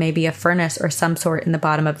looked like maybe a furnace or some sort in the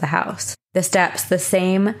bottom of the house. The steps, the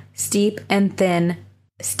same steep and thin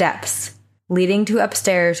steps, leading to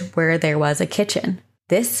upstairs where there was a kitchen.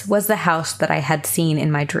 This was the house that I had seen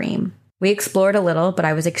in my dream. We explored a little, but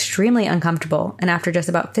I was extremely uncomfortable, and after just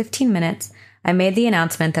about 15 minutes, I made the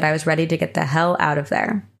announcement that I was ready to get the hell out of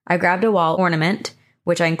there. I grabbed a wall ornament,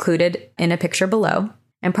 which I included in a picture below,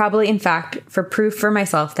 and probably, in fact, for proof for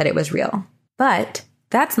myself that it was real. But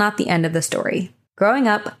that's not the end of the story. Growing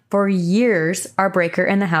up, for years, our breaker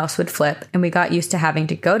in the house would flip, and we got used to having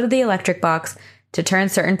to go to the electric box to turn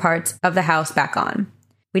certain parts of the house back on.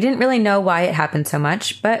 We didn't really know why it happened so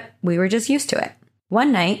much, but we were just used to it.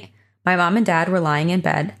 One night, my mom and dad were lying in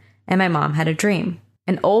bed, and my mom had a dream.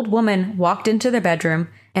 An old woman walked into their bedroom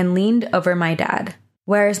and leaned over my dad.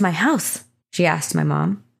 "Where is my house?" she asked my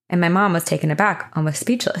mom. And my mom was taken aback, almost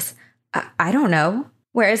speechless. I don't know.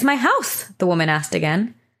 "Where is my house?" the woman asked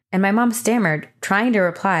again. And my mom stammered, trying to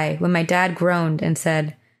reply, when my dad groaned and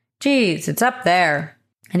said, "Geez, it's up there."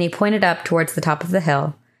 And he pointed up towards the top of the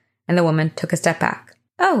hill, and the woman took a step back.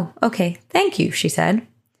 "Oh, okay, thank you," she said,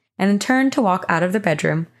 and then turned to walk out of the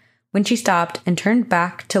bedroom when she stopped and turned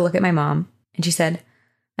back to look at my mom, and she said,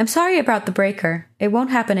 "I'm sorry about the breaker. It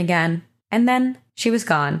won't happen again." And then she was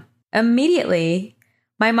gone. Immediately,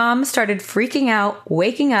 my mom started freaking out,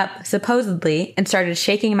 waking up, supposedly, and started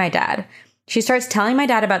shaking my dad. She starts telling my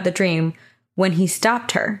dad about the dream when he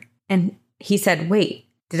stopped her. And he said, "Wait,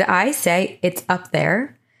 did I say it's up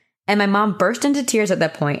there?" And my mom burst into tears at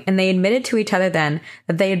that point, and they admitted to each other then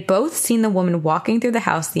that they had both seen the woman walking through the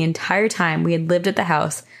house the entire time we had lived at the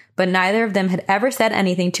house, but neither of them had ever said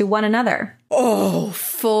anything to one another. Oh,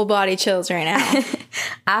 full body chills right now.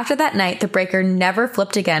 After that night, the breaker never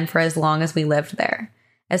flipped again for as long as we lived there.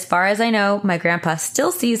 As far as I know, my grandpa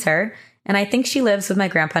still sees her, and I think she lives with my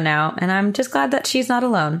grandpa now, and I'm just glad that she's not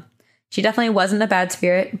alone. She definitely wasn't a bad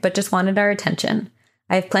spirit, but just wanted our attention.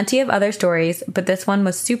 I have plenty of other stories, but this one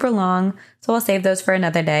was super long, so I'll save those for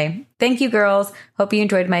another day. Thank you, girls. Hope you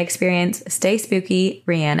enjoyed my experience. Stay spooky,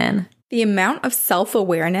 Rhiannon. The amount of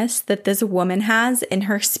self-awareness that this woman has in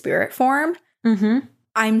her spirit form,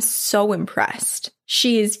 I'm so impressed.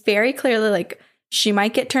 She is very clearly like, she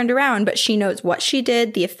might get turned around, but she knows what she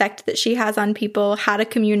did, the effect that she has on people, how to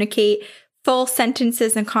communicate, full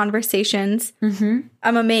sentences and conversations.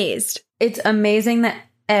 I'm amazed. It's amazing that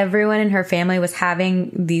everyone in her family was having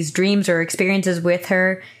these dreams or experiences with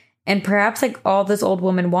her. And perhaps like all this old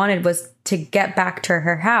woman wanted was to get back to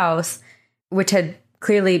her house, which had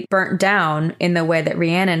clearly burnt down in the way that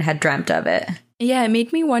Rhiannon had dreamt of it. Yeah, it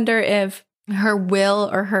made me wonder if her will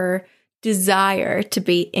or her desire to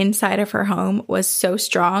be inside of her home was so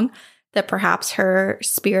strong that perhaps her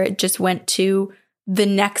spirit just went to the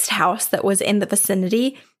next house that was in the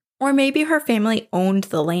vicinity. Or maybe her family owned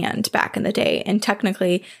the land back in the day, and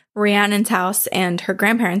technically Rhiannon's house and her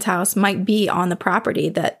grandparents' house might be on the property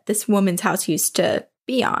that this woman's house used to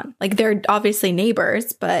be on. Like, they're obviously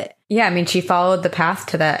neighbors, but... Yeah, I mean, she followed the path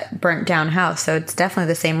to that burnt down house, so it's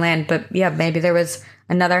definitely the same land. But yeah, maybe there was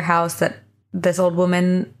another house that this old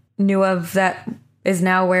woman knew of that is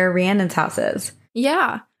now where Rhiannon's house is.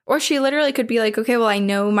 Yeah. Or she literally could be like, okay, well, I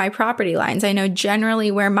know my property lines. I know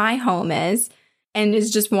generally where my home is, and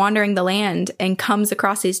is just wandering the land and comes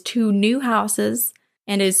across these two new houses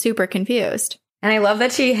and is super confused. And I love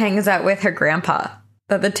that she hangs out with her grandpa,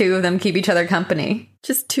 that the two of them keep each other company.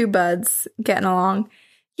 Just two buds getting along.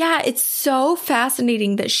 Yeah, it's so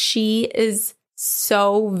fascinating that she is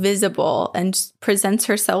so visible and presents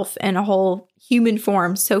herself in a whole human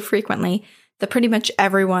form so frequently that pretty much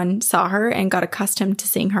everyone saw her and got accustomed to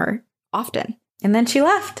seeing her often. And then she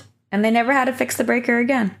left, and they never had to fix the breaker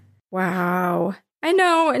again. Wow. I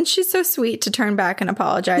know, and she's so sweet to turn back and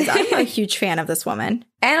apologize. I'm a huge fan of this woman.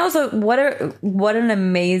 And also, what an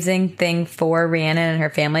amazing thing for Rhiannon and her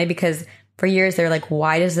family, because for years they were like,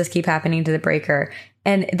 why does this keep happening to the breaker?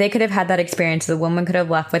 And they could have had that experience. The woman could have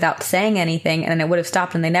left without saying anything, and it would have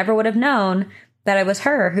stopped, and they never would have known that it was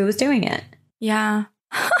her who was doing it. Yeah.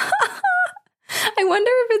 I wonder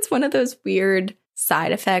if it's one of those weird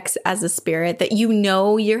side effects as a spirit that you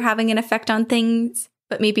know you're having an effect on things,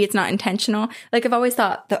 but maybe it's not intentional. Like, I've always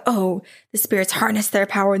thought that, oh, the spirits harness their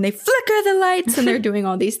power and they flicker the lights and they're doing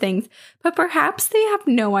all these things. But perhaps they have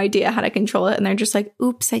no idea how to control it. And they're just like,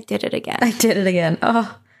 oops, I did it again. I did it again.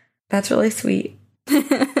 Oh, that's really sweet.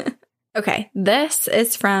 Okay, this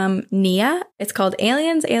is from Nia. It's called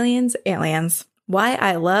Aliens, Aliens, Aliens. Why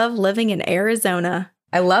I Love Living in Arizona.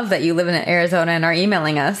 I love that you live in Arizona and are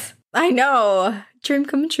emailing us. I know. Dream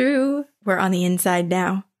come true. We're on the inside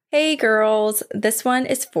now. Hey girls, this one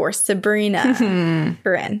is for Sabrina.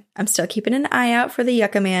 Corinne, I'm still keeping an eye out for the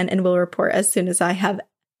Yucca Man and will report as soon as I have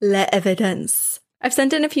la evidence. I've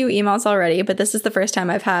sent in a few emails already, but this is the first time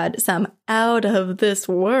I've had some out of this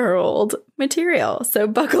world material, so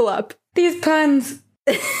buckle up. These puns.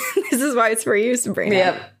 This is why it's for you, Sabrina.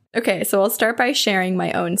 Yep. Okay, so I'll start by sharing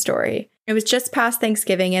my own story. It was just past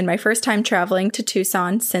Thanksgiving and my first time traveling to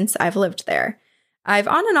Tucson since I've lived there. I've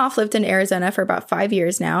on and off lived in Arizona for about 5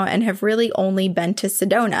 years now and have really only been to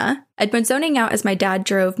Sedona. I'd been zoning out as my dad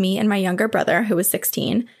drove me and my younger brother, who was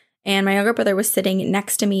 16, and my younger brother was sitting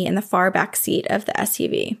next to me in the far back seat of the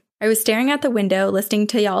SUV. I was staring out the window, listening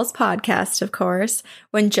to y'all's podcast, of course,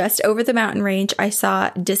 when just over the mountain range, I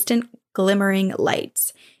saw distant glimmering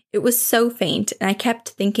lights. It was so faint, and I kept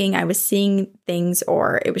thinking I was seeing things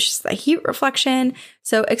or it was just a heat reflection.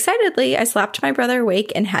 So excitedly, I slapped my brother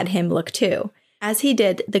awake and had him look too. As he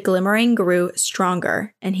did, the glimmering grew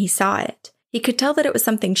stronger, and he saw it. He could tell that it was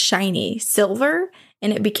something shiny, silver,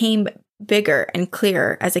 and it became bigger and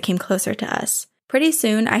clearer as it came closer to us. Pretty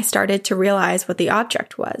soon, I started to realize what the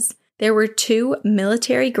object was. There were 2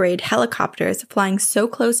 military-grade helicopters flying so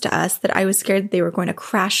close to us that I was scared they were going to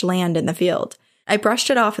crash land in the field. I brushed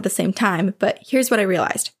it off at the same time, but here's what I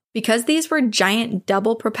realized. Because these were giant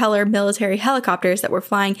double-propeller military helicopters that were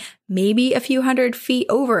flying maybe a few hundred feet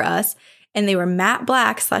over us, and they were matte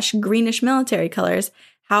black / greenish military colors,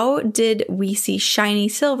 how did we see shiny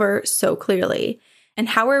silver so clearly? And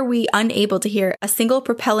how are we unable to hear a single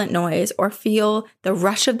propellant noise or feel the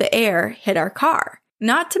rush of the air hit our car?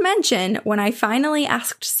 Not to mention, when I finally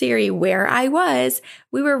asked Siri where I was,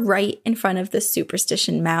 we were right in front of the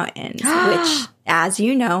Superstition Mountains, which, as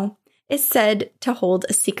you know, is said to hold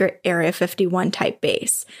a secret Area 51 type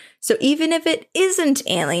base. So even if it isn't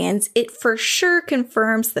aliens, it for sure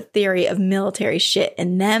confirms the theory of military shit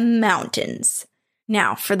in them mountains.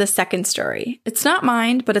 Now, for the second story. It's not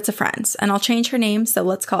mine, but it's a friend's, and I'll change her name, so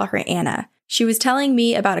let's call her Anna. She was telling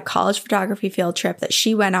me about a college photography field trip that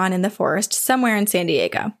she went on in the forest somewhere in San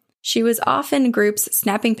Diego. She was off in groups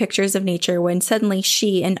snapping pictures of nature when suddenly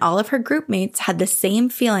she and all of her group mates had the same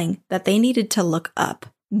feeling that they needed to look up.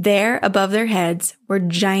 There, above their heads, were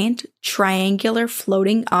giant, triangular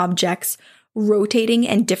floating objects rotating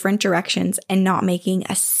in different directions and not making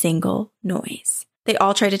a single noise. They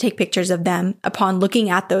all tried to take pictures of them. Upon looking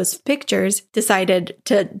at those pictures, decided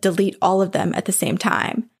to delete all of them at the same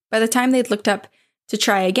time. By the time they'd looked up to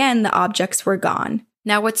try again, the objects were gone.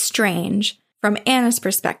 Now, what's strange, from Anna's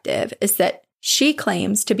perspective, is that she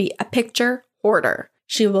claims to be a picture hoarder.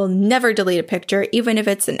 She will never delete a picture, even if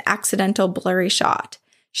it's an accidental blurry shot.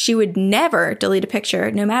 She would never delete a picture,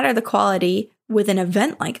 no matter the quality, with an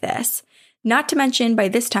event like this. Not to mention, by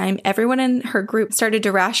this time, everyone in her group started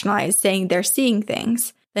to rationalize, saying they're seeing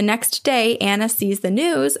things. The next day, Anna sees the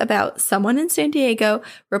news about someone in San Diego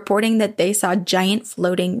reporting that they saw giant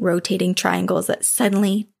floating, rotating triangles that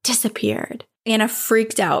suddenly disappeared. Anna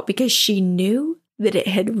freaked out because she knew that it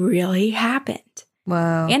had really happened.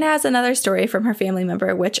 Wow. Anna has another story from her family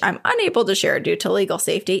member, which I'm unable to share due to legal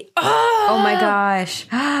safety. Oh my gosh.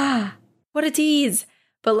 What a tease.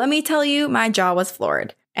 But let me tell you, my jaw was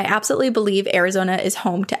floored. I absolutely believe Arizona is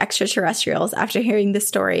home to extraterrestrials after hearing this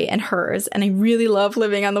story and hers, and I really love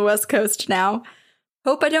living on the West Coast now.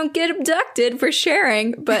 Hope I don't get abducted for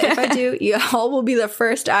sharing, but if I do, you all will be the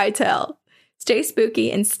first I tell. Stay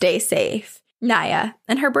spooky and stay safe. Naya.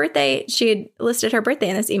 And her birthday, she had listed her birthday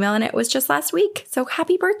in this email, and it was just last week. So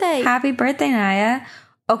happy birthday. Happy birthday, Naya.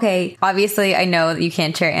 Okay, obviously, I know that you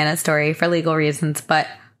can't share Anna's story for legal reasons, but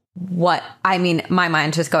my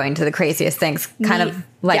mind's just going to the craziest things, kind of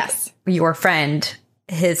like yes. Your friend,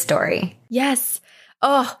 his story. Yes.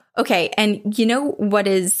 Oh, okay. And you know what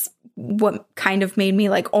kind of made me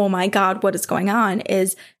like, oh my God, what is going on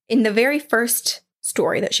is in the very first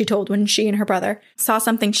story that she told when she and her brother saw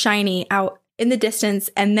something shiny out in the distance,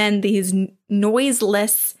 and then these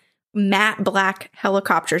noiseless matte black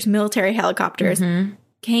helicopters, military helicopters,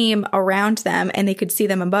 came around them and they could see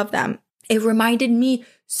them above them. It reminded me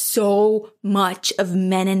so much of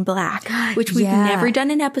Men in Black, which we've never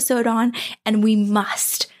done an episode on, and we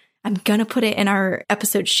must. I'm going to put it in our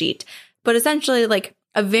episode sheet. But essentially, like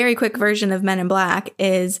a very quick version of Men in Black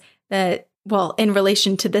is that, well, in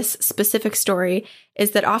relation to this specific story,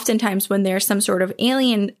 is that oftentimes when there's some sort of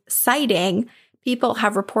alien sighting, people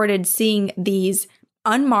have reported seeing these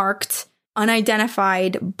unmarked,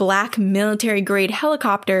 unidentified black military-grade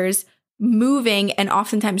helicopters moving and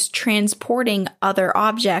oftentimes transporting other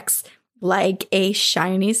objects like a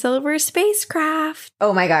shiny silver spacecraft.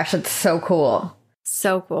 Oh my gosh, that's so cool.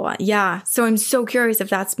 So cool. Yeah. So I'm so curious if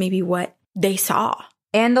that's maybe what they saw.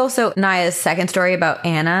 And also Naya's second story about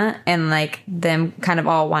Anna and like them kind of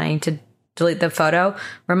all wanting to delete the photo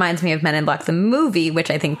reminds me of Men in Black, the movie, which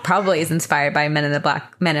I think probably is inspired by Men in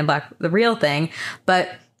Black, the real thing, but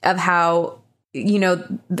of how, you know,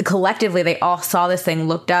 collectively they all saw this thing,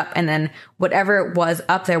 looked up, and then whatever was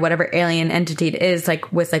up there, whatever alien entity it is,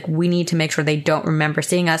 like was like, we need to make sure they don't remember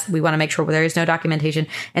seeing us. We want to make sure there is no documentation,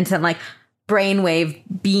 and sent like brainwave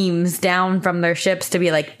beams down from their ships to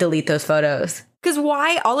be like, delete those photos. Because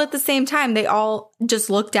why all at the same time? They all just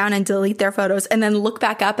look down and delete their photos and then look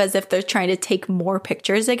back up as if they're trying to take more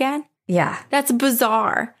pictures again. Yeah. That's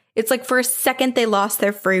bizarre. It's like for a second they lost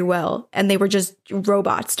their free will and they were just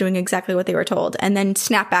robots doing exactly what they were told and then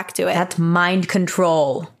snap back to it. That's mind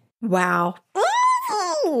control. Wow.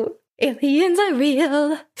 Ooh, aliens are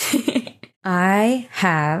real. I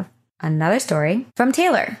have another story from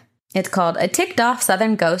Taylor. It's called A Ticked Off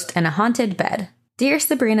Southern Ghost and a Haunted Bed. Dear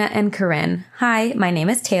Sabrina and Corinne, hi, my name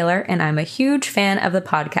is Taylor and I'm a huge fan of the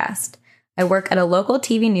podcast. I work at a local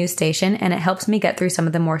TV news station and it helps me get through some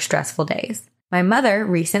of the more stressful days. My mother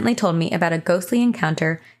recently told me about a ghostly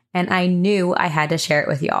encounter and I knew I had to share it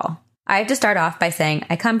with y'all. I have to start off by saying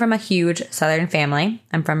I come from a huge Southern family.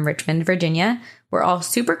 I'm from Richmond, Virginia. We're all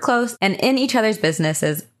super close and in each other's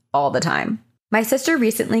businesses all the time. My sister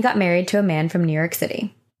recently got married to a man from New York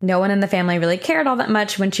City. No one in the family really cared all that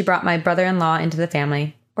much when she brought my brother-in-law into the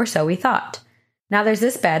family, or so we thought. Now there's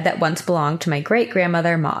this bed that once belonged to my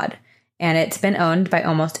great-grandmother, Maud, and it's been owned by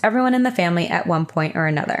almost everyone in the family at one point or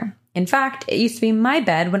another. In fact, it used to be my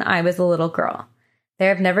bed when I was a little girl. There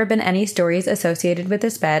have never been any stories associated with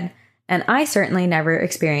this bed, and I certainly never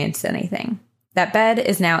experienced anything. That bed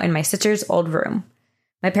is now in my sister's old room.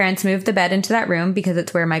 My parents moved the bed into that room because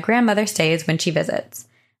it's where my grandmother stays when she visits.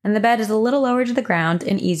 And the bed is a little lower to the ground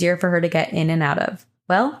and easier for her to get in and out of.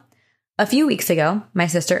 Well, a few weeks ago, my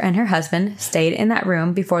sister and her husband stayed in that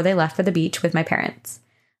room before they left for the beach with my parents.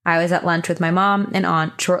 I was at lunch with my mom and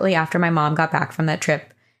aunt shortly after my mom got back from that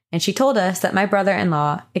trip, and she told us that my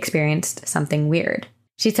brother-in-law experienced something weird.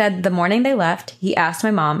 She said the morning they left, he asked my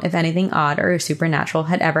mom if anything odd or supernatural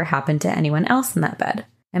had ever happened to anyone else in that bed.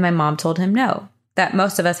 And my mom told him no, that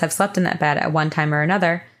most of us have slept in that bed at one time or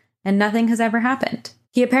another, and nothing has ever happened.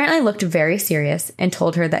 He apparently looked very serious and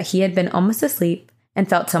told her that he had been almost asleep and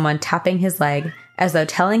felt someone tapping his leg as though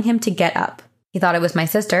telling him to get up. He thought it was my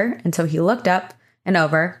sister, and so he looked up and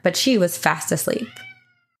over, but she was fast asleep.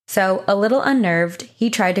 So, a little unnerved, he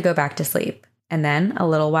tried to go back to sleep. And then, a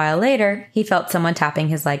little while later, he felt someone tapping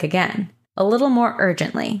his leg again, a little more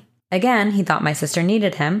urgently. Again, he thought my sister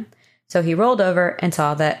needed him, so he rolled over and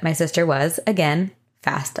saw that my sister was, again,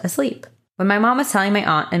 fast asleep. When my mom was telling my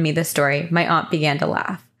aunt and me this story, my aunt began to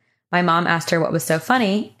laugh. My mom asked her what was so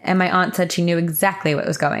funny, and my aunt said she knew exactly what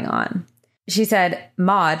was going on. She said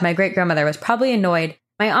Maud, my great-grandmother, was probably annoyed.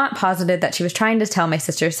 My aunt posited that she was trying to tell my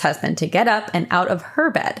sister's husband to get up and out of her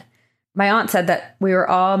bed. My aunt said that we were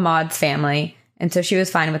all Maud's family, and so she was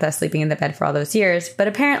fine with us sleeping in the bed for all those years, but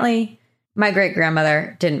apparently my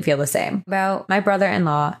great-grandmother didn't feel the same. About my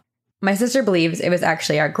brother-in-law, my sister believes it was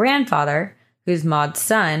actually our grandfather, who's Maud's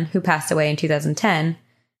son, who passed away in 2010,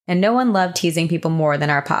 and no one loved teasing people more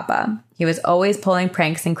than our papa. He was always pulling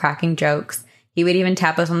pranks and cracking jokes. He would even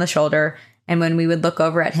tap us on the shoulder, and when we would look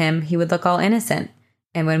over at him, he would look all innocent.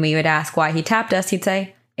 And when we would ask why he tapped us, he'd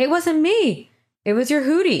say, "It wasn't me. It was your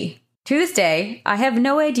hootie." To this day, I have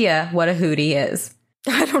no idea what a hootie is.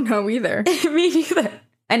 I don't know either. Me neither.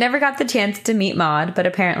 I never got the chance to meet Maud, but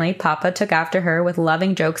apparently Papa took after her with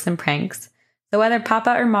loving jokes and pranks. So whether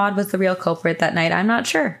Papa or Maud was the real culprit that night, I'm not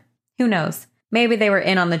sure. Who knows? Maybe they were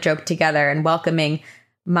in on the joke together and welcoming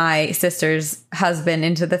my sister's husband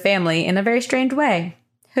into the family in a very strange way.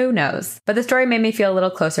 Who knows? But the story made me feel a little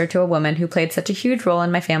closer to a woman who played such a huge role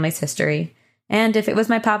in my family's history. And if it was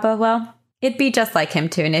my Papa, well, it'd be just like him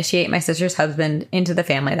to initiate my sister's husband into the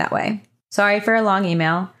family that way. Sorry for a long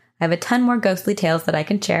email. I have a ton more ghostly tales that I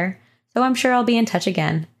can share, so I'm sure I'll be in touch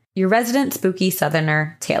again. Your resident spooky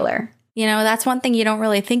Southerner, Taylor. You know, that's one thing you don't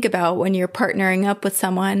really think about when you're partnering up with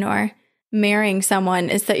someone or marrying someone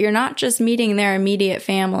is that you're not just meeting their immediate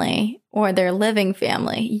family or their living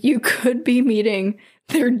family. You could be meeting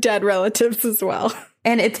their dead relatives as well.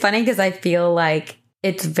 And it's funny because I feel like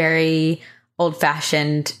it's very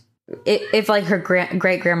old-fashioned. If like her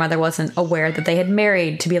great-grandmother wasn't aware that they had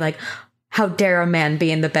married, to be like, how dare a man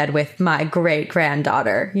be in the bed with my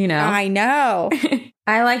great-granddaughter, you know? I know.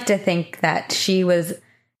 I like to think that she was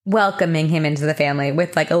welcoming him into the family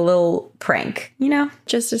with like a little prank, you know?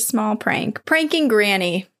 Just a small prank. Pranking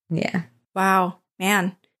Granny. Yeah. Wow.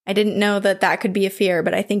 Man, I didn't know that that could be a fear,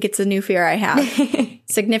 but I think it's a new fear I have.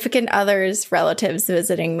 Significant others, relatives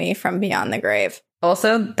visiting me from beyond the grave.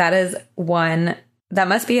 Also, that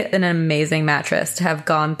must be an amazing mattress to have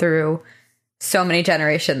gone through so many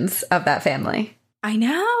generations of that family. I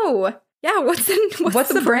know. Yeah, what's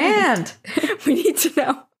the brand? We need to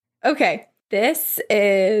know. Okay, this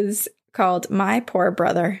is called My Poor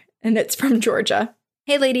Brother, and it's from Georgia.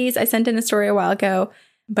 Hey, ladies, I sent in a story a while ago,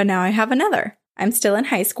 but now I have another. I'm still in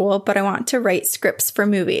high school, but I want to write scripts for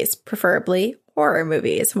movies, preferably horror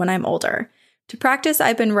movies, when I'm older. To practice,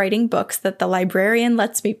 I've been writing books that the librarian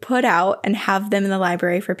lets me put out and have them in the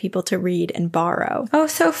library for people to read and borrow. Oh,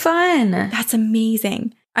 so fun. That's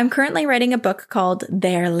amazing. I'm currently writing a book called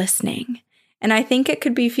They're Listening, and I think it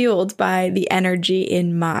could be fueled by the energy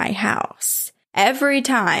in my house. Every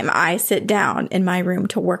time I sit down in my room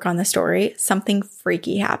to work on the story, something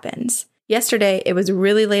freaky happens. Yesterday, it was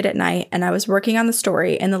really late at night, and I was working on the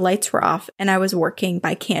story, and the lights were off, and I was working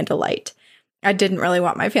by candlelight. I didn't really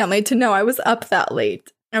want my family to know I was up that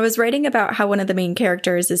late. I was writing about how one of the main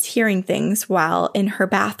characters is hearing things while in her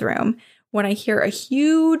bathroom when I hear a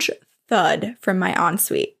huge thud from my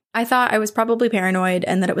ensuite. I thought I was probably paranoid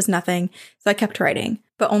and that it was nothing, so I kept writing.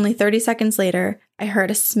 But only 30 seconds later, I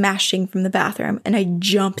heard a smashing from the bathroom, and I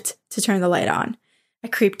jumped to turn the light on. I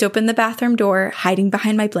creeped open the bathroom door, hiding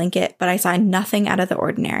behind my blanket, but I saw nothing out of the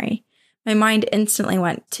ordinary. My mind instantly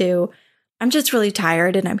went to, I'm just really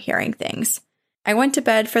tired and I'm hearing things. I went to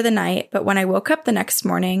bed for the night, but when I woke up the next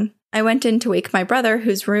morning, I went in to wake my brother,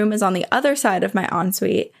 whose room is on the other side of my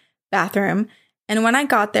ensuite bathroom, and when I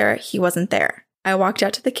got there, he wasn't there. I walked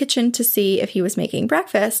out to the kitchen to see if he was making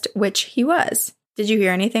breakfast, which he was. Did you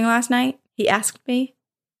hear anything last night? He asked me.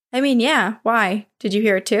 I mean, yeah, why? Did you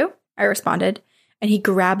hear it too? I responded, and he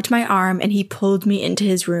grabbed my arm and he pulled me into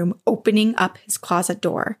his room, opening up his closet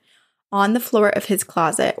door. On the floor of his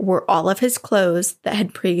closet were all of his clothes that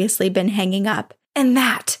had previously been hanging up. And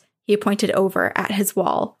that, he pointed over at his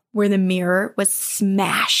wall, where the mirror was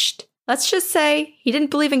smashed. Let's just say he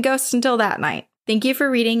didn't believe in ghosts until that night. Thank you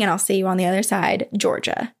for reading, and I'll see you on the other side,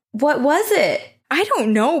 Georgia. What was it? I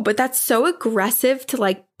don't know, but that's so aggressive to,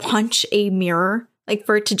 like, punch a mirror. Like,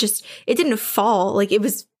 for it to just, it didn't fall. Like, it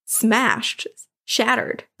was smashed,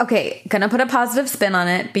 shattered. Okay, gonna put a positive spin on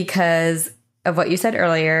it because of what you said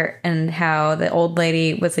earlier and how the old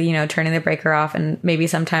lady was, turning the breaker off, and maybe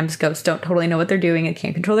sometimes ghosts don't totally know what they're doing and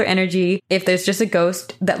can't control their energy. If there's just a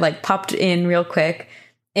ghost that like popped in real quick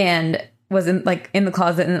and was in the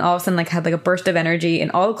closet and all of a sudden like had like a burst of energy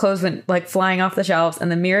and all the clothes went like flying off the shelves and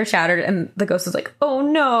the mirror shattered and the ghost was like, oh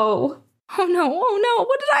no, what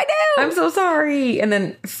did I do? I'm so sorry. And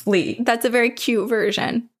then flee. That's a very cute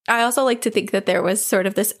version. I also like to think that there was sort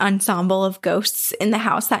of this ensemble of ghosts in the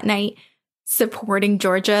house that night, supporting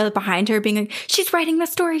Georgia behind her, being like, she's writing the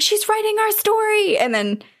story, she's writing our story. And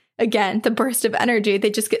then again, the burst of energy, they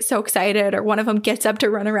just get so excited, or one of them gets up to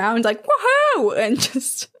run around like, woohoo, and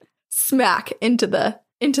just smack into the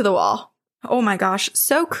wall. Oh my gosh,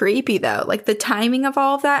 so creepy though. Like the timing of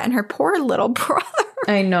all of that, and her poor little brother.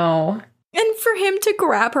 I know. And for him to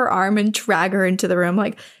grab her arm and drag her into the room,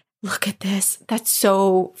 like, look at this. That's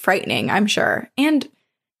so frightening, I'm sure. And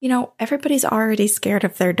everybody's already scared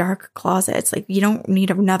of their dark closets. Like, you don't need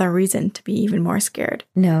another reason to be even more scared.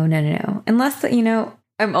 No. Unless,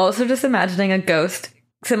 I'm also just imagining a ghost,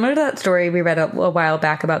 similar to that story we read a while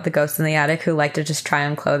back about the ghost in the attic who liked to just try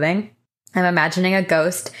on clothing. I'm imagining a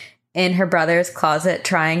ghost in her brother's closet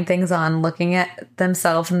trying things on, looking at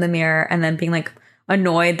themselves in the mirror, and then being like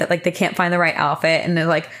annoyed that like they can't find the right outfit, and they're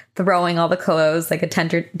like throwing all the clothes, like a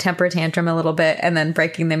temper tantrum a little bit, and then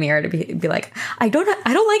breaking the mirror to be like, I don't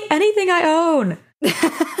like anything I own.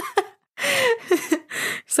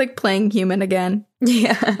 It's like playing human again.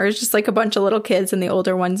 Yeah. Or it's just like a bunch of little kids and the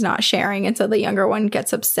older one's not sharing, and so the younger one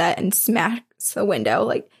gets upset and smacks the window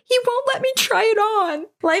like, he won't let me try it on.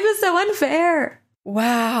 Life is so unfair.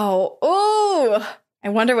 Wow. Oh, I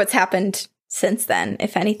wonder what's happened since then,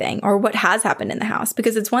 if anything, or what has happened in the house.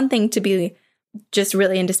 Because it's one thing to be just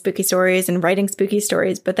really into spooky stories and writing spooky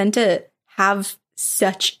stories, but then to have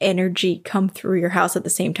such energy come through your house at the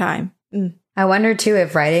same time. I wonder too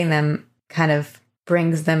if writing them kind of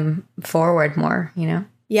brings them forward more,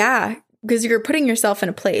 Yeah, because you're putting yourself in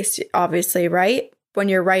a place, obviously, right? When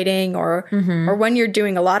you're writing or when you're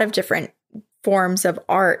doing a lot of different forms of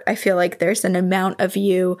art, I feel like there's an amount of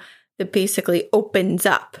you that basically opens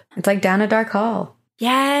up. It's like down a dark hall.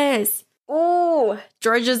 Yes. Oh,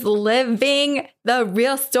 Georgia's living the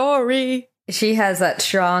real story. She has that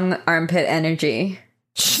strong armpit energy.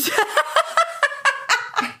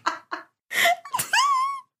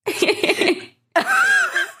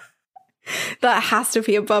 That has to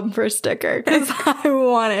be a bumper sticker because I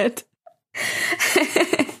want it.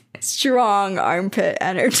 strong armpit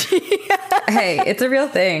energy. Hey, it's a real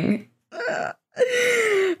thing.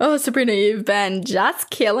 Oh, Sabrina, you've been just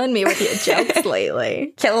killing me with your jokes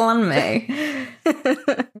lately. Killing me.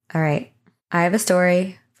 All right. I have a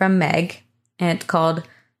story from Meg, and it's called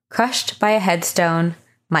Crushed by a Headstone,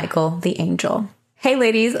 Michael the Angel. Hey,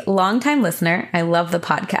 ladies, longtime listener. I love the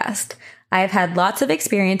podcast. I have had lots of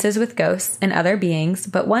experiences with ghosts and other beings,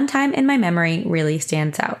 but one time in my memory really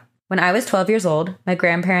stands out. When I was 12 years old, my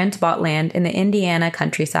grandparents bought land in the Indiana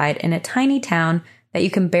countryside in a tiny town that you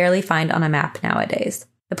can barely find on a map nowadays.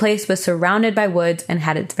 The place was surrounded by woods and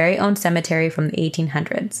had its very own cemetery from the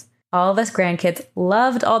 1800s. All of us grandkids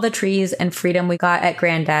loved all the trees and freedom we got at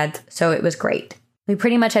Granddad's, so it was great. We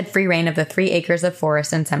pretty much had free reign of the 3 acres of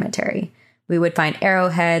forest and cemetery. We would find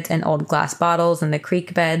arrowheads and old glass bottles in the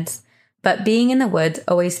creek beds, but being in the woods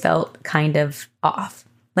always felt kind of off,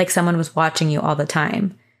 like someone was watching you all the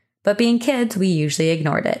time. But being kids, we usually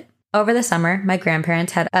ignored it. Over the summer, my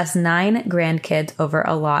grandparents had us 9 grandkids over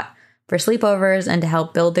a lot for sleepovers and to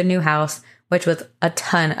help build their new house, which was a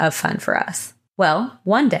ton of fun for us. Well,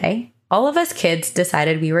 one day, all of us kids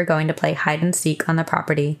decided we were going to play hide and seek on the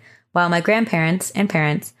property, while my grandparents and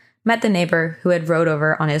parents met the neighbor who had rode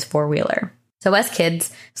over on his 4-wheeler. So us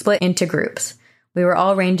kids split into groups. We were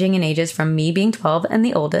all ranging in ages from me being 12 and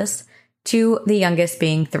the oldest to the youngest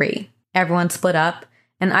being 3. Everyone split up,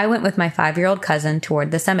 and I went with my 5-year-old cousin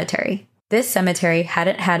toward the cemetery. This cemetery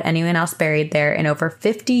hadn't had anyone else buried there in over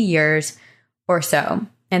 50 years or so,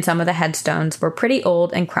 and some of the headstones were pretty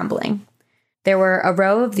old and crumbling. There were a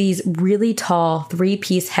row of these really tall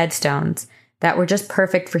 3-piece headstones that were just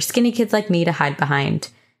perfect for skinny kids like me to hide behind.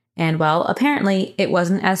 And well, apparently it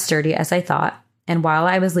wasn't as sturdy as I thought, and while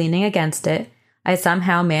I was leaning against it, I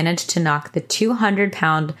somehow managed to knock the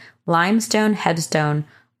 200-pound limestone headstone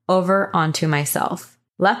over onto myself.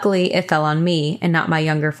 Luckily, it fell on me and not my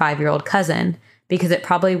younger 5-year-old cousin, because it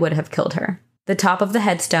probably would have killed her. The top of the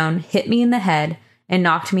headstone hit me in the head and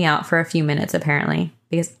knocked me out for a few minutes, apparently,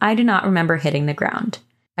 because I do not remember hitting the ground.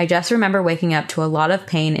 I just remember waking up to a lot of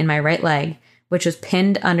pain in my right leg, which was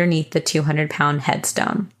pinned underneath the 200-pound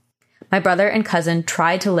headstone. My brother and cousin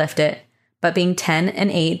tried to lift it, but being 10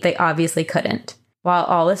 and 8, they obviously couldn't. While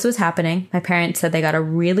all this was happening, my parents said they got a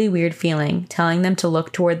really weird feeling telling them to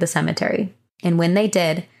look toward the cemetery. And when they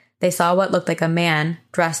did, they saw what looked like a man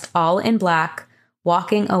dressed all in black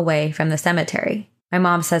walking away from the cemetery. My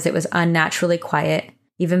mom says it was unnaturally quiet.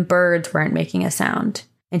 Even birds weren't making a sound.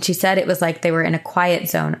 And she said it was like they were in a quiet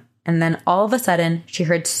zone. And then all of a sudden, she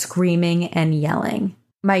heard screaming and yelling.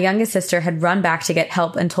 My youngest sister had run back to get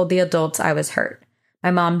help and told the adults I was hurt.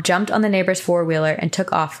 My mom jumped on the neighbor's 4-wheeler and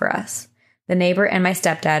took off for us. The neighbor and my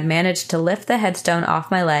stepdad managed to lift the headstone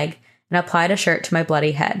off my leg and applied a shirt to my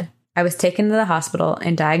bloody head. I was taken to the hospital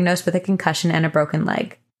and diagnosed with a concussion and a broken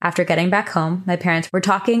leg. After getting back home, my parents were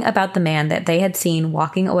talking about the man that they had seen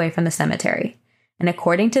walking away from the cemetery. And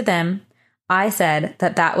according to them, I said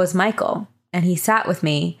that that was Michael, and he sat with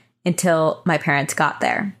me until my parents got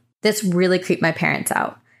there. This really creeped my parents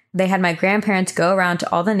out. They had my grandparents go around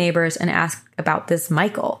to all the neighbors and ask about this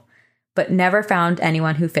Michael, but never found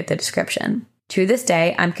anyone who fit the description. To this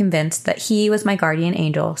day, I'm convinced that he was my guardian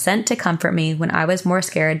angel sent to comfort me when I was more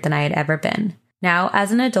scared than I had ever been. Now,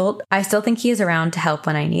 as an adult, I still think he is around to help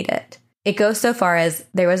when I need it. It goes so far as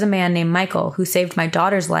there was a man named Michael who saved my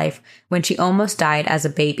daughter's life when she almost died as a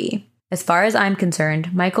baby. As far as I'm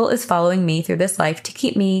concerned, Michael is following me through this life to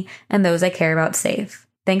keep me and those I care about safe.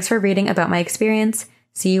 Thanks for reading about my experience.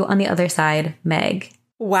 See you on the other side, Meg.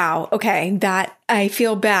 Wow. Okay. That I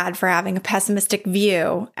feel bad for having a pessimistic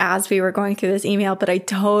view as we were going through this email, but I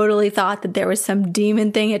totally thought that there was some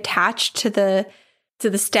demon thing attached to the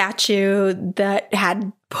statue that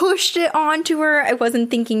had pushed it onto her. I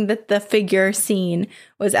wasn't thinking that the figure seen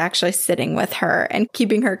was actually sitting with her and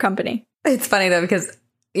keeping her company. It's funny though, because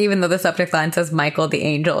even though the subject line says Michael the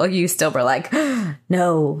Angel, you still were like,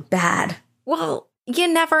 no, bad. Well, you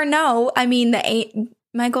never know. I mean,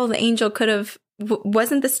 Michael the Angel could have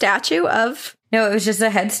wasn't the statue of? No, it was just a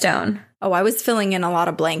headstone. Oh, I was filling in a lot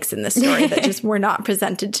of blanks in this story that just were not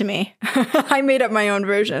presented to me. I made up my own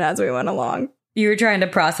version as we went along. You were trying to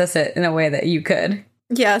process it in a way that you could.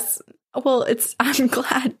 Yes. Well, I'm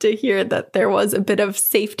glad to hear that there was a bit of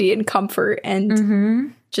safety and comfort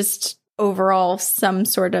and just overall some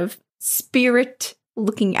sort of spirit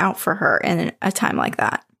looking out for her in a time like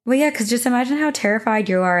that. Well, yeah, because just imagine how terrified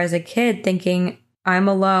you are as a kid thinking, I'm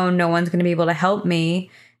alone, no one's going to be able to help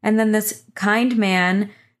me. And then this kind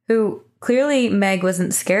man who clearly Meg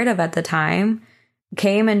wasn't scared of at the time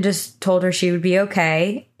came and just told her she would be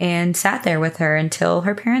okay and sat there with her until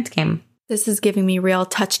her parents came. This is giving me real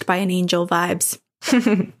touched by an angel vibes.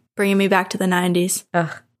 Bringing me back to the 90s.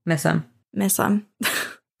 Ugh, miss them. Miss them.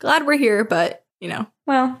 Glad we're here, but,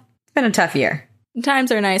 Well, it's been a tough year.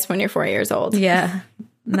 Times are nice when you're 4 years old. Yeah.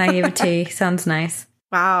 Naivety sounds nice.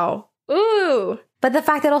 Wow. Ooh. But the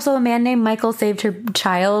fact that also a man named Michael saved her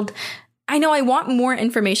child. I know. I want more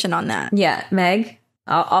information on that. Yeah, Meg,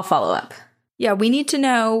 I'll follow up. Yeah, we need to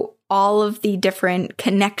know all of the different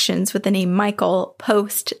connections with the name Michael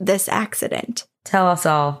post this accident. Tell us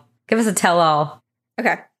all. Give us a tell-all.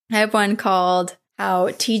 Okay. I have one called How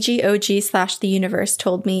TGOG/The Universe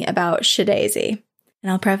Told Me About Shadazy.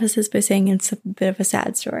 And I'll preface this by saying it's a bit of a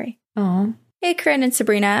sad story. Oh. Hey, Corinne and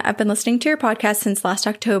Sabrina. I've been listening to your podcast since last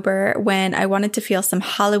October when I wanted to feel some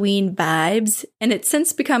Halloween vibes, and it's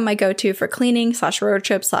since become my go-to for cleaning /road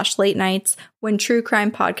trips /late nights when true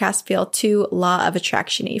crime podcasts feel too law of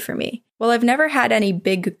attraction-y for me. Well, I've never had any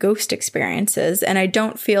big ghost experiences, and I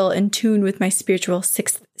don't feel in tune with my spiritual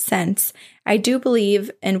sixth sense. I do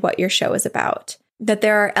believe in what your show is about, that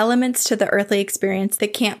there are elements to the earthly experience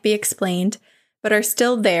that can't be explained, but are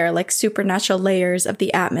still there like supernatural layers of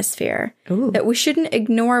the atmosphere. Ooh. That we shouldn't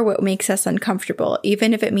ignore what makes us uncomfortable,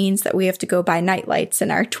 even if it means that we have to go buy nightlights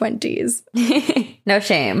in our 20s. No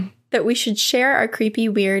shame. That we should share our creepy,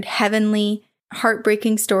 weird, heavenly,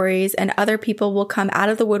 heartbreaking stories, and other people will come out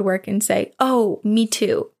of the woodwork and say, oh, me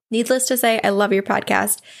too. Needless to say, I love your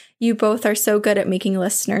podcast. You both are so good at making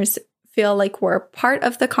listeners feel like we're part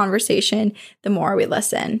of the conversation the more we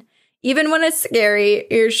listen. Even when it's scary,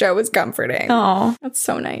 your show is comforting. Oh, that's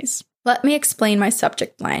so nice. Let me explain my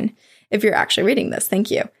subject line. If you're actually reading this, thank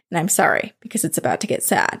you. And I'm sorry, because it's about to get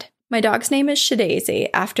sad. My dog's name is Shadazy,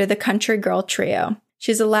 after the Country Girl Trio.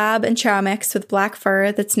 She's a lab and chow mix with black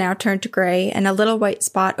fur that's now turned to gray and a little white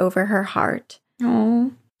spot over her heart.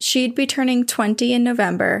 Oh. She'd be turning 20 in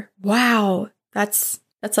November. Wow, that's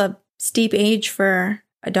a steep age for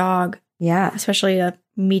a dog. Yeah. Especially a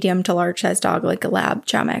medium to large size dog like a lab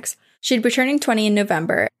chow mix. She'd be turning 20 in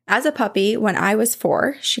November. As a puppy, when I was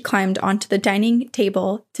 4, she climbed onto the dining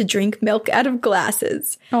table to drink milk out of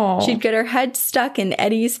glasses. Aww. She'd get her head stuck in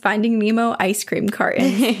Eddie's Finding Nemo ice cream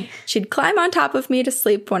carton. She'd climb on top of me to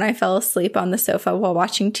sleep when I fell asleep on the sofa while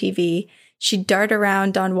watching TV. She'd dart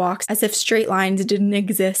around on walks as if straight lines didn't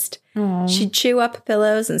exist. Aww. She'd chew up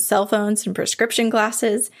pillows and cell phones and prescription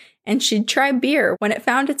glasses. And she'd try beer when it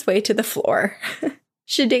found its way to the floor.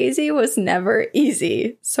 Shadazy was never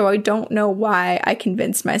easy, so I don't know why I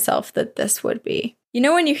convinced myself that this would be. You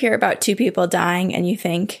know when you hear about 2 people dying and you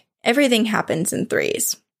think, everything happens in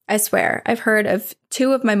 3s? I swear, I've heard of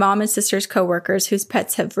 2 of my mom and sister's coworkers whose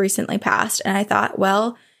pets have recently passed, and I thought,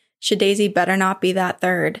 well, Shadazy better not be that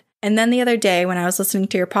 3rd. And then the other day when I was listening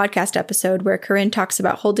to your podcast episode where Corinne talks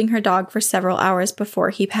about holding her dog for several hours before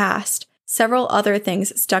he passed, several other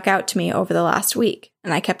things stuck out to me over the last week,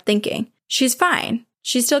 and I kept thinking, she's fine.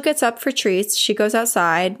 She still gets up for treats. She goes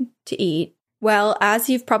outside to eat. Well, as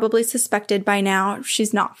you've probably suspected by now,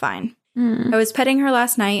 she's not fine. I was petting her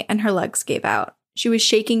last night and her legs gave out. She was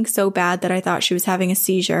shaking so bad that I thought she was having a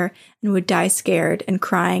seizure and would die scared and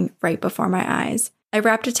crying right before my eyes. I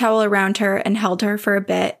wrapped a towel around her and held her for a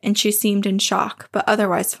bit, and she seemed in shock, but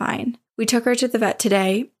otherwise fine. We took her to the vet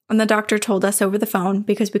today, and the doctor told us over the phone,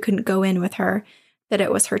 because we couldn't go in with her, that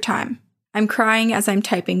it was her time. I'm crying as I'm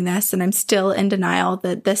typing this, and I'm still in denial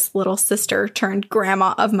that this little sister turned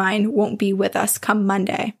grandma of mine won't be with us come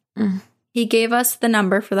Monday. He gave us the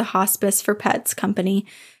number for the Hospice for Pets company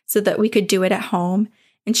so that we could do it at home,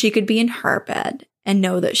 and she could be in her bed and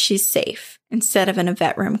know that she's safe instead of in a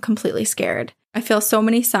vet room completely scared. I feel so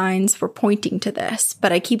many signs were pointing to this,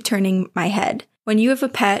 but I keep turning my head. When you have a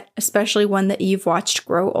pet, especially one that you've watched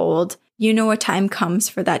grow old, you know a time comes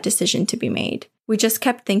for that decision to be made. We just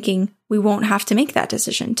kept thinking we won't have to make that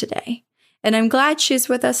decision today. And I'm glad she's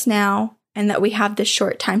with us now and that we have this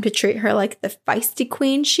short time to treat her like the feisty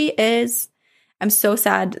queen she is. I'm so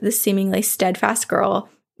sad this seemingly steadfast girl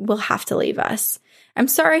will have to leave us. I'm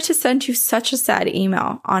sorry to send you such a sad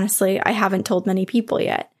email. Honestly, I haven't told many people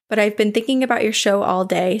yet. But I've been thinking about your show all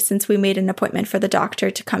day since we made an appointment for the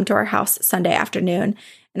doctor to come to our house Sunday afternoon.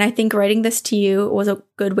 And I think writing this to you was a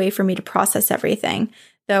good way for me to process everything,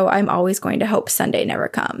 though I'm always going to hope Sunday never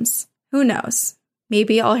comes. Who knows?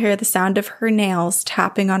 Maybe I'll hear the sound of her nails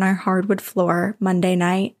tapping on our hardwood floor Monday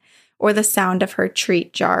night, or the sound of her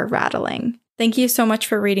treat jar rattling. Thank you so much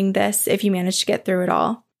for reading this if you managed to get through it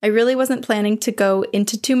all. I really wasn't planning to go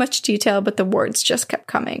into too much detail, but the words just kept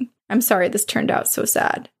coming. I'm sorry this turned out so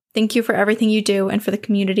sad. Thank you for everything you do and for the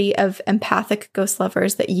community of empathic ghost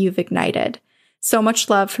lovers that you've ignited. So much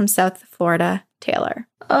love from South Florida, Taylor.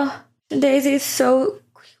 Oh, Daisy's so,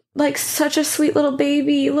 such a sweet little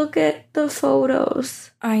baby. Look at the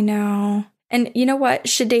photos. I know. And you know what,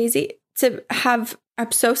 Shadazy,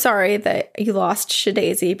 I'm so sorry that you lost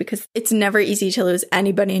Shadazy, because it's never easy to lose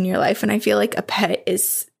anybody in your life. And I feel like a pet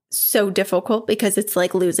is so difficult because it's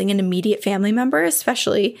like losing an immediate family member,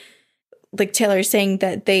 especially like Taylor's saying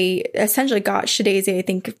that they essentially got Shadazy, I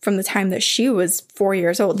think, from the time that she was 4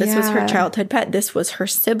 years old. This was her childhood pet. This was her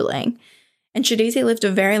sibling. And Shadazy lived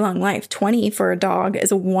a very long life. 20 for a dog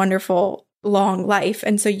is a wonderful long life.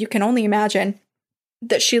 And so you can only imagine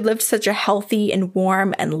that she lived such a healthy and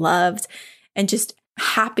warm and loved and just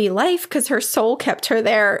happy life because her soul kept her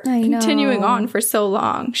there, continuing on for so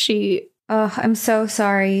long. I'm so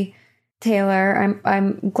sorry, Taylor.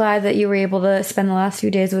 I'm glad that you were able to spend the last few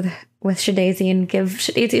days with Shadazy and give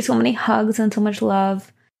Shadazy so many hugs and so much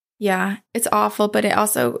love. Yeah, it's awful, but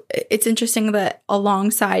it's interesting that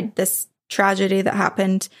alongside this tragedy that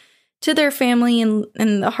happened to their family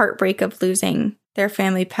and the heartbreak of losing their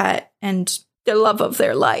family pet and the love of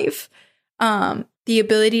their life, the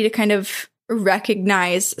ability to kind of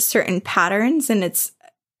recognize certain patterns. And it's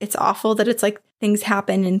awful that it's like things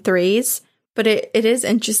happen in threes, but it is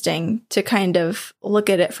interesting to kind of look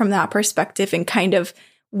at it from that perspective and kind of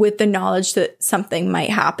with the knowledge that something might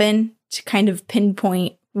happen to kind of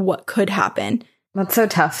pinpoint what could happen. That's so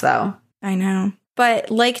tough though. I know.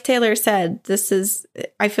 But like Taylor said,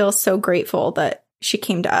 I feel so grateful that she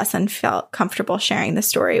came to us and felt comfortable sharing the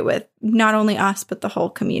story with not only us, but the whole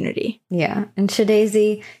community. Yeah. And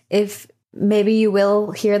Shadazy, if maybe you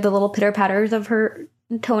will hear the little pitter patters of her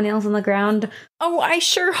toenails on the ground. Oh, I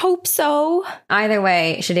sure hope so. Either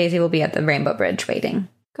way, Shadazy will be at the Rainbow Bridge waiting.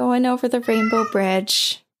 Going over the Rainbow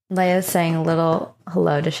Bridge. Leia's saying a little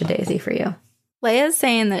hello to Shadazy for you. Leia's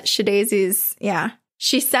saying that Shadazy's,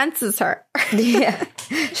 she senses her. Yeah.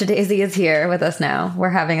 Shadazy is here with us now. We're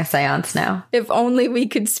having a seance now. If only we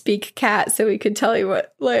could speak cat so we could tell you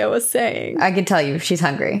what Leia was saying. I could tell you she's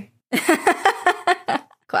hungry.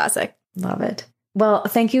 Classic. Love it. Well,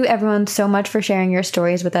 thank you everyone so much for sharing your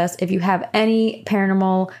stories with us. If you have any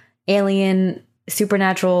paranormal, alien,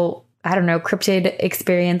 supernatural, cryptid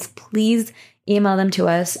experience, please email them to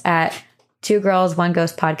us at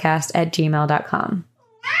 2girlsOneGhostPodcast@gmail.com.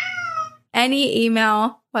 Any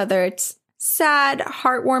email, whether it's sad,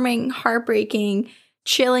 heartwarming, heartbreaking,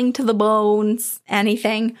 chilling to the bones,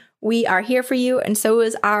 anything, we are here for you, and so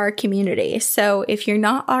is our community. So if you're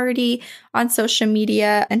not already on social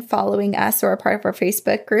media and following us or a part of our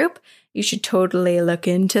Facebook group, you should totally look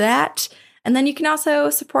into that. And then you can also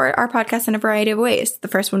support our podcast in a variety of ways. The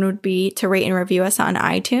first one would be to rate and review us on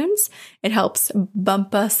iTunes. It helps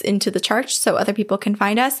bump us into the charts so other people can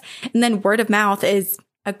find us. And then word of mouth is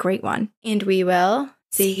a great one. And we will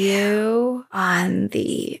see you on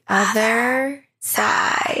the other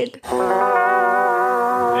side.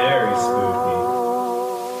 Very spooky.